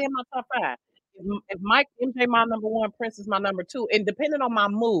 They in my top five. If Mike MJ my number one, Prince is my number two, and depending on my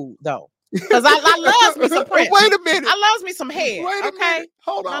mood though, because I loves me some Prince. Wait a minute. I loves me some head. Wait a Okay, minute.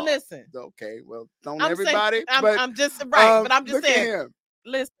 Hold on. now listen. Okay, well, don't I'm saying everybody. I'm just right, but I'm just look saying. at him.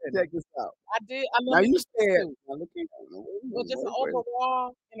 Listen, Check this out. I love Now me you some Prince said. too. Now look at him. But just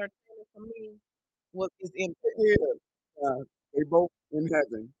overall entertainment for me is in Yeah. They both in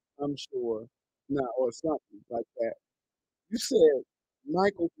heaven, I'm sure. Now or something like that. You said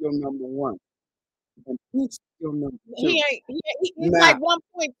Michael's your number one, and Prince your number two. He's like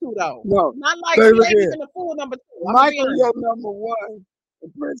 1.2 though. No, not like he ain't again. even the full number two. Michael your number one,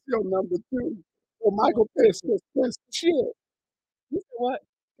 and Prince your number two. So Michael Prince is Prince the shit. You said what?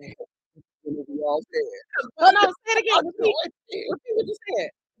 We all dead. No, say it again. Repeat what you said.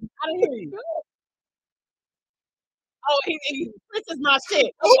 I didn't hear you. Oh, Prince is my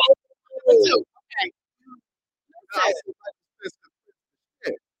shit. Okay. Number two. Okay.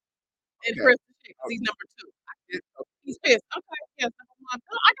 And Prince is shit because he's number two. He's pissed. Okay, yes. I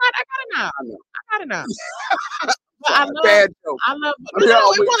got it now. I got it now. But I love. Bad joke. No,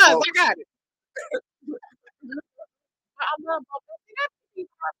 it was. I got it. But I love both. Because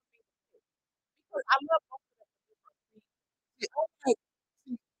I love both of them. Okay.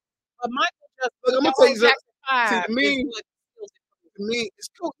 But Michael just look. I'm gonna tell you something. To me, it's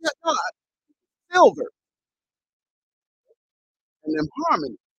cool. Yeah, no, Silver and them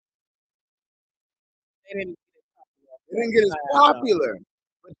Harmony. They didn't get as popular,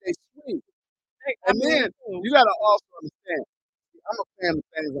 but they sweet. And then you gotta also understand. I'm a fan of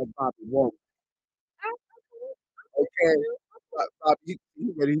things like Bobby Womack. Okay, Bobby,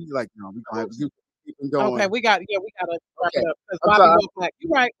 he's like, no, we gonna have to keep him going. Okay, we gotta wrap it up. I'm sorry. Womack,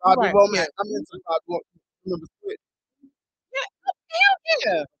 you're right. Bobby Womack. I'm into Bobby Womack. Remember Switch?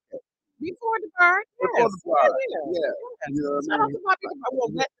 Yeah. Before the bird. Before the bird. Yeah. You know what I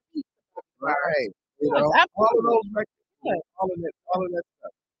mean? Right. You know, all of those records, all of that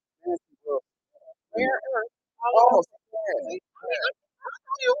stuff. Rare Earth. Oh, yeah.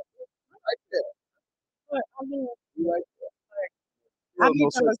 Right there. But I mean, right there. I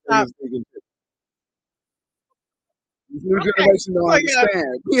need to stop. This new generation don't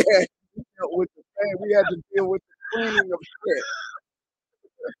understand. Yeah. With the fan, we had to deal with the cleaning of shit.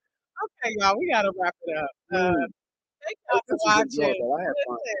 Okay, y'all, we gotta wrap it up. Thank y'all for watching.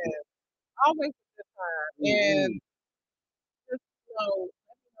 Always a good time. And just let me know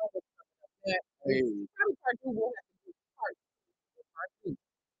what's coming up next. Part two, we'll have to do part two.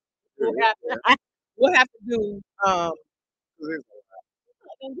 We'll have to do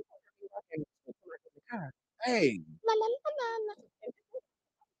hey. La, la, la, la, la.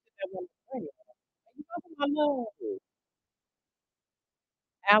 I love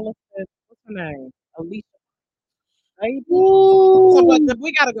Allison, what's her name? Alicia. So, but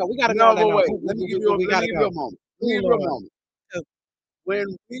we gotta go. We gotta go. No, wait. Let me give you a moment. Let me give you a moment. When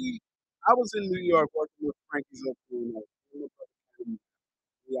I was in New York working with Frankie's up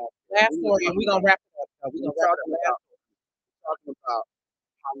last story, and we're gonna wrap it up. We're talking about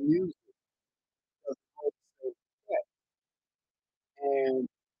how music does hold so and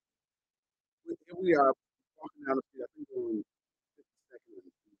here we are walking down the street. I think we're on 52nd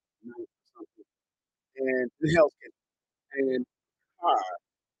and 9th or something, and in Hell's and car was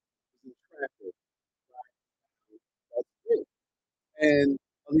in traffic. Right? That's it. And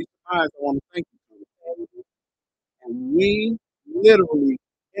Alicia Myers, I want to thank you for that. And we literally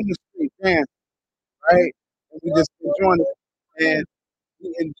in the street dancing, right? And we just enjoying it, and we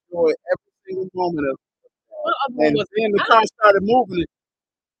enjoy every single moment of it. And then the car started moving,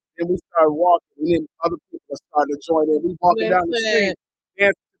 and we started walking, and then other people started joining in. We walking down the street,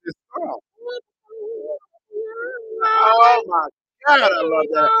 dancing to this girl. Oh my God, I love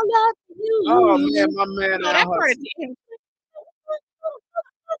that. Oh man, my man. No, that part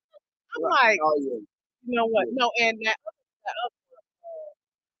I'm like, you know what? No, and that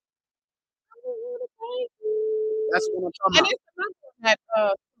that's what I'm talking about. And it's another one that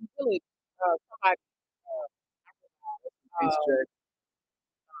really somebody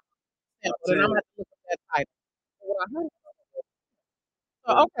and I'm gonna have to look at that title. So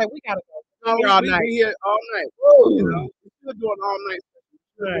okay, we gotta go. No, we all night. Be here all night. Woo, you know, we're still doing all night.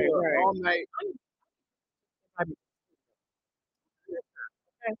 Right. All night.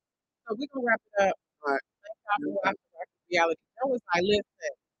 So we're gonna wrap it up. All right. Thank y'all for Yeah. watching Rocki Reality Show. Was like,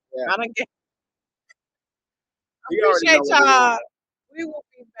 listen, Yeah. I don't get You already know appreciate what it is. y'all. We will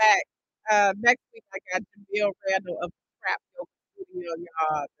be back. Next week I got Jamil Randall of Trap Yoga Studio,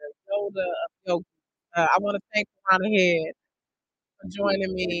 y'all, the Yoda of Yoga. I want to thank Piranhahead for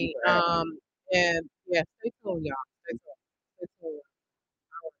joining Thank you me. for having me. And yeah, stay tuned, y'all.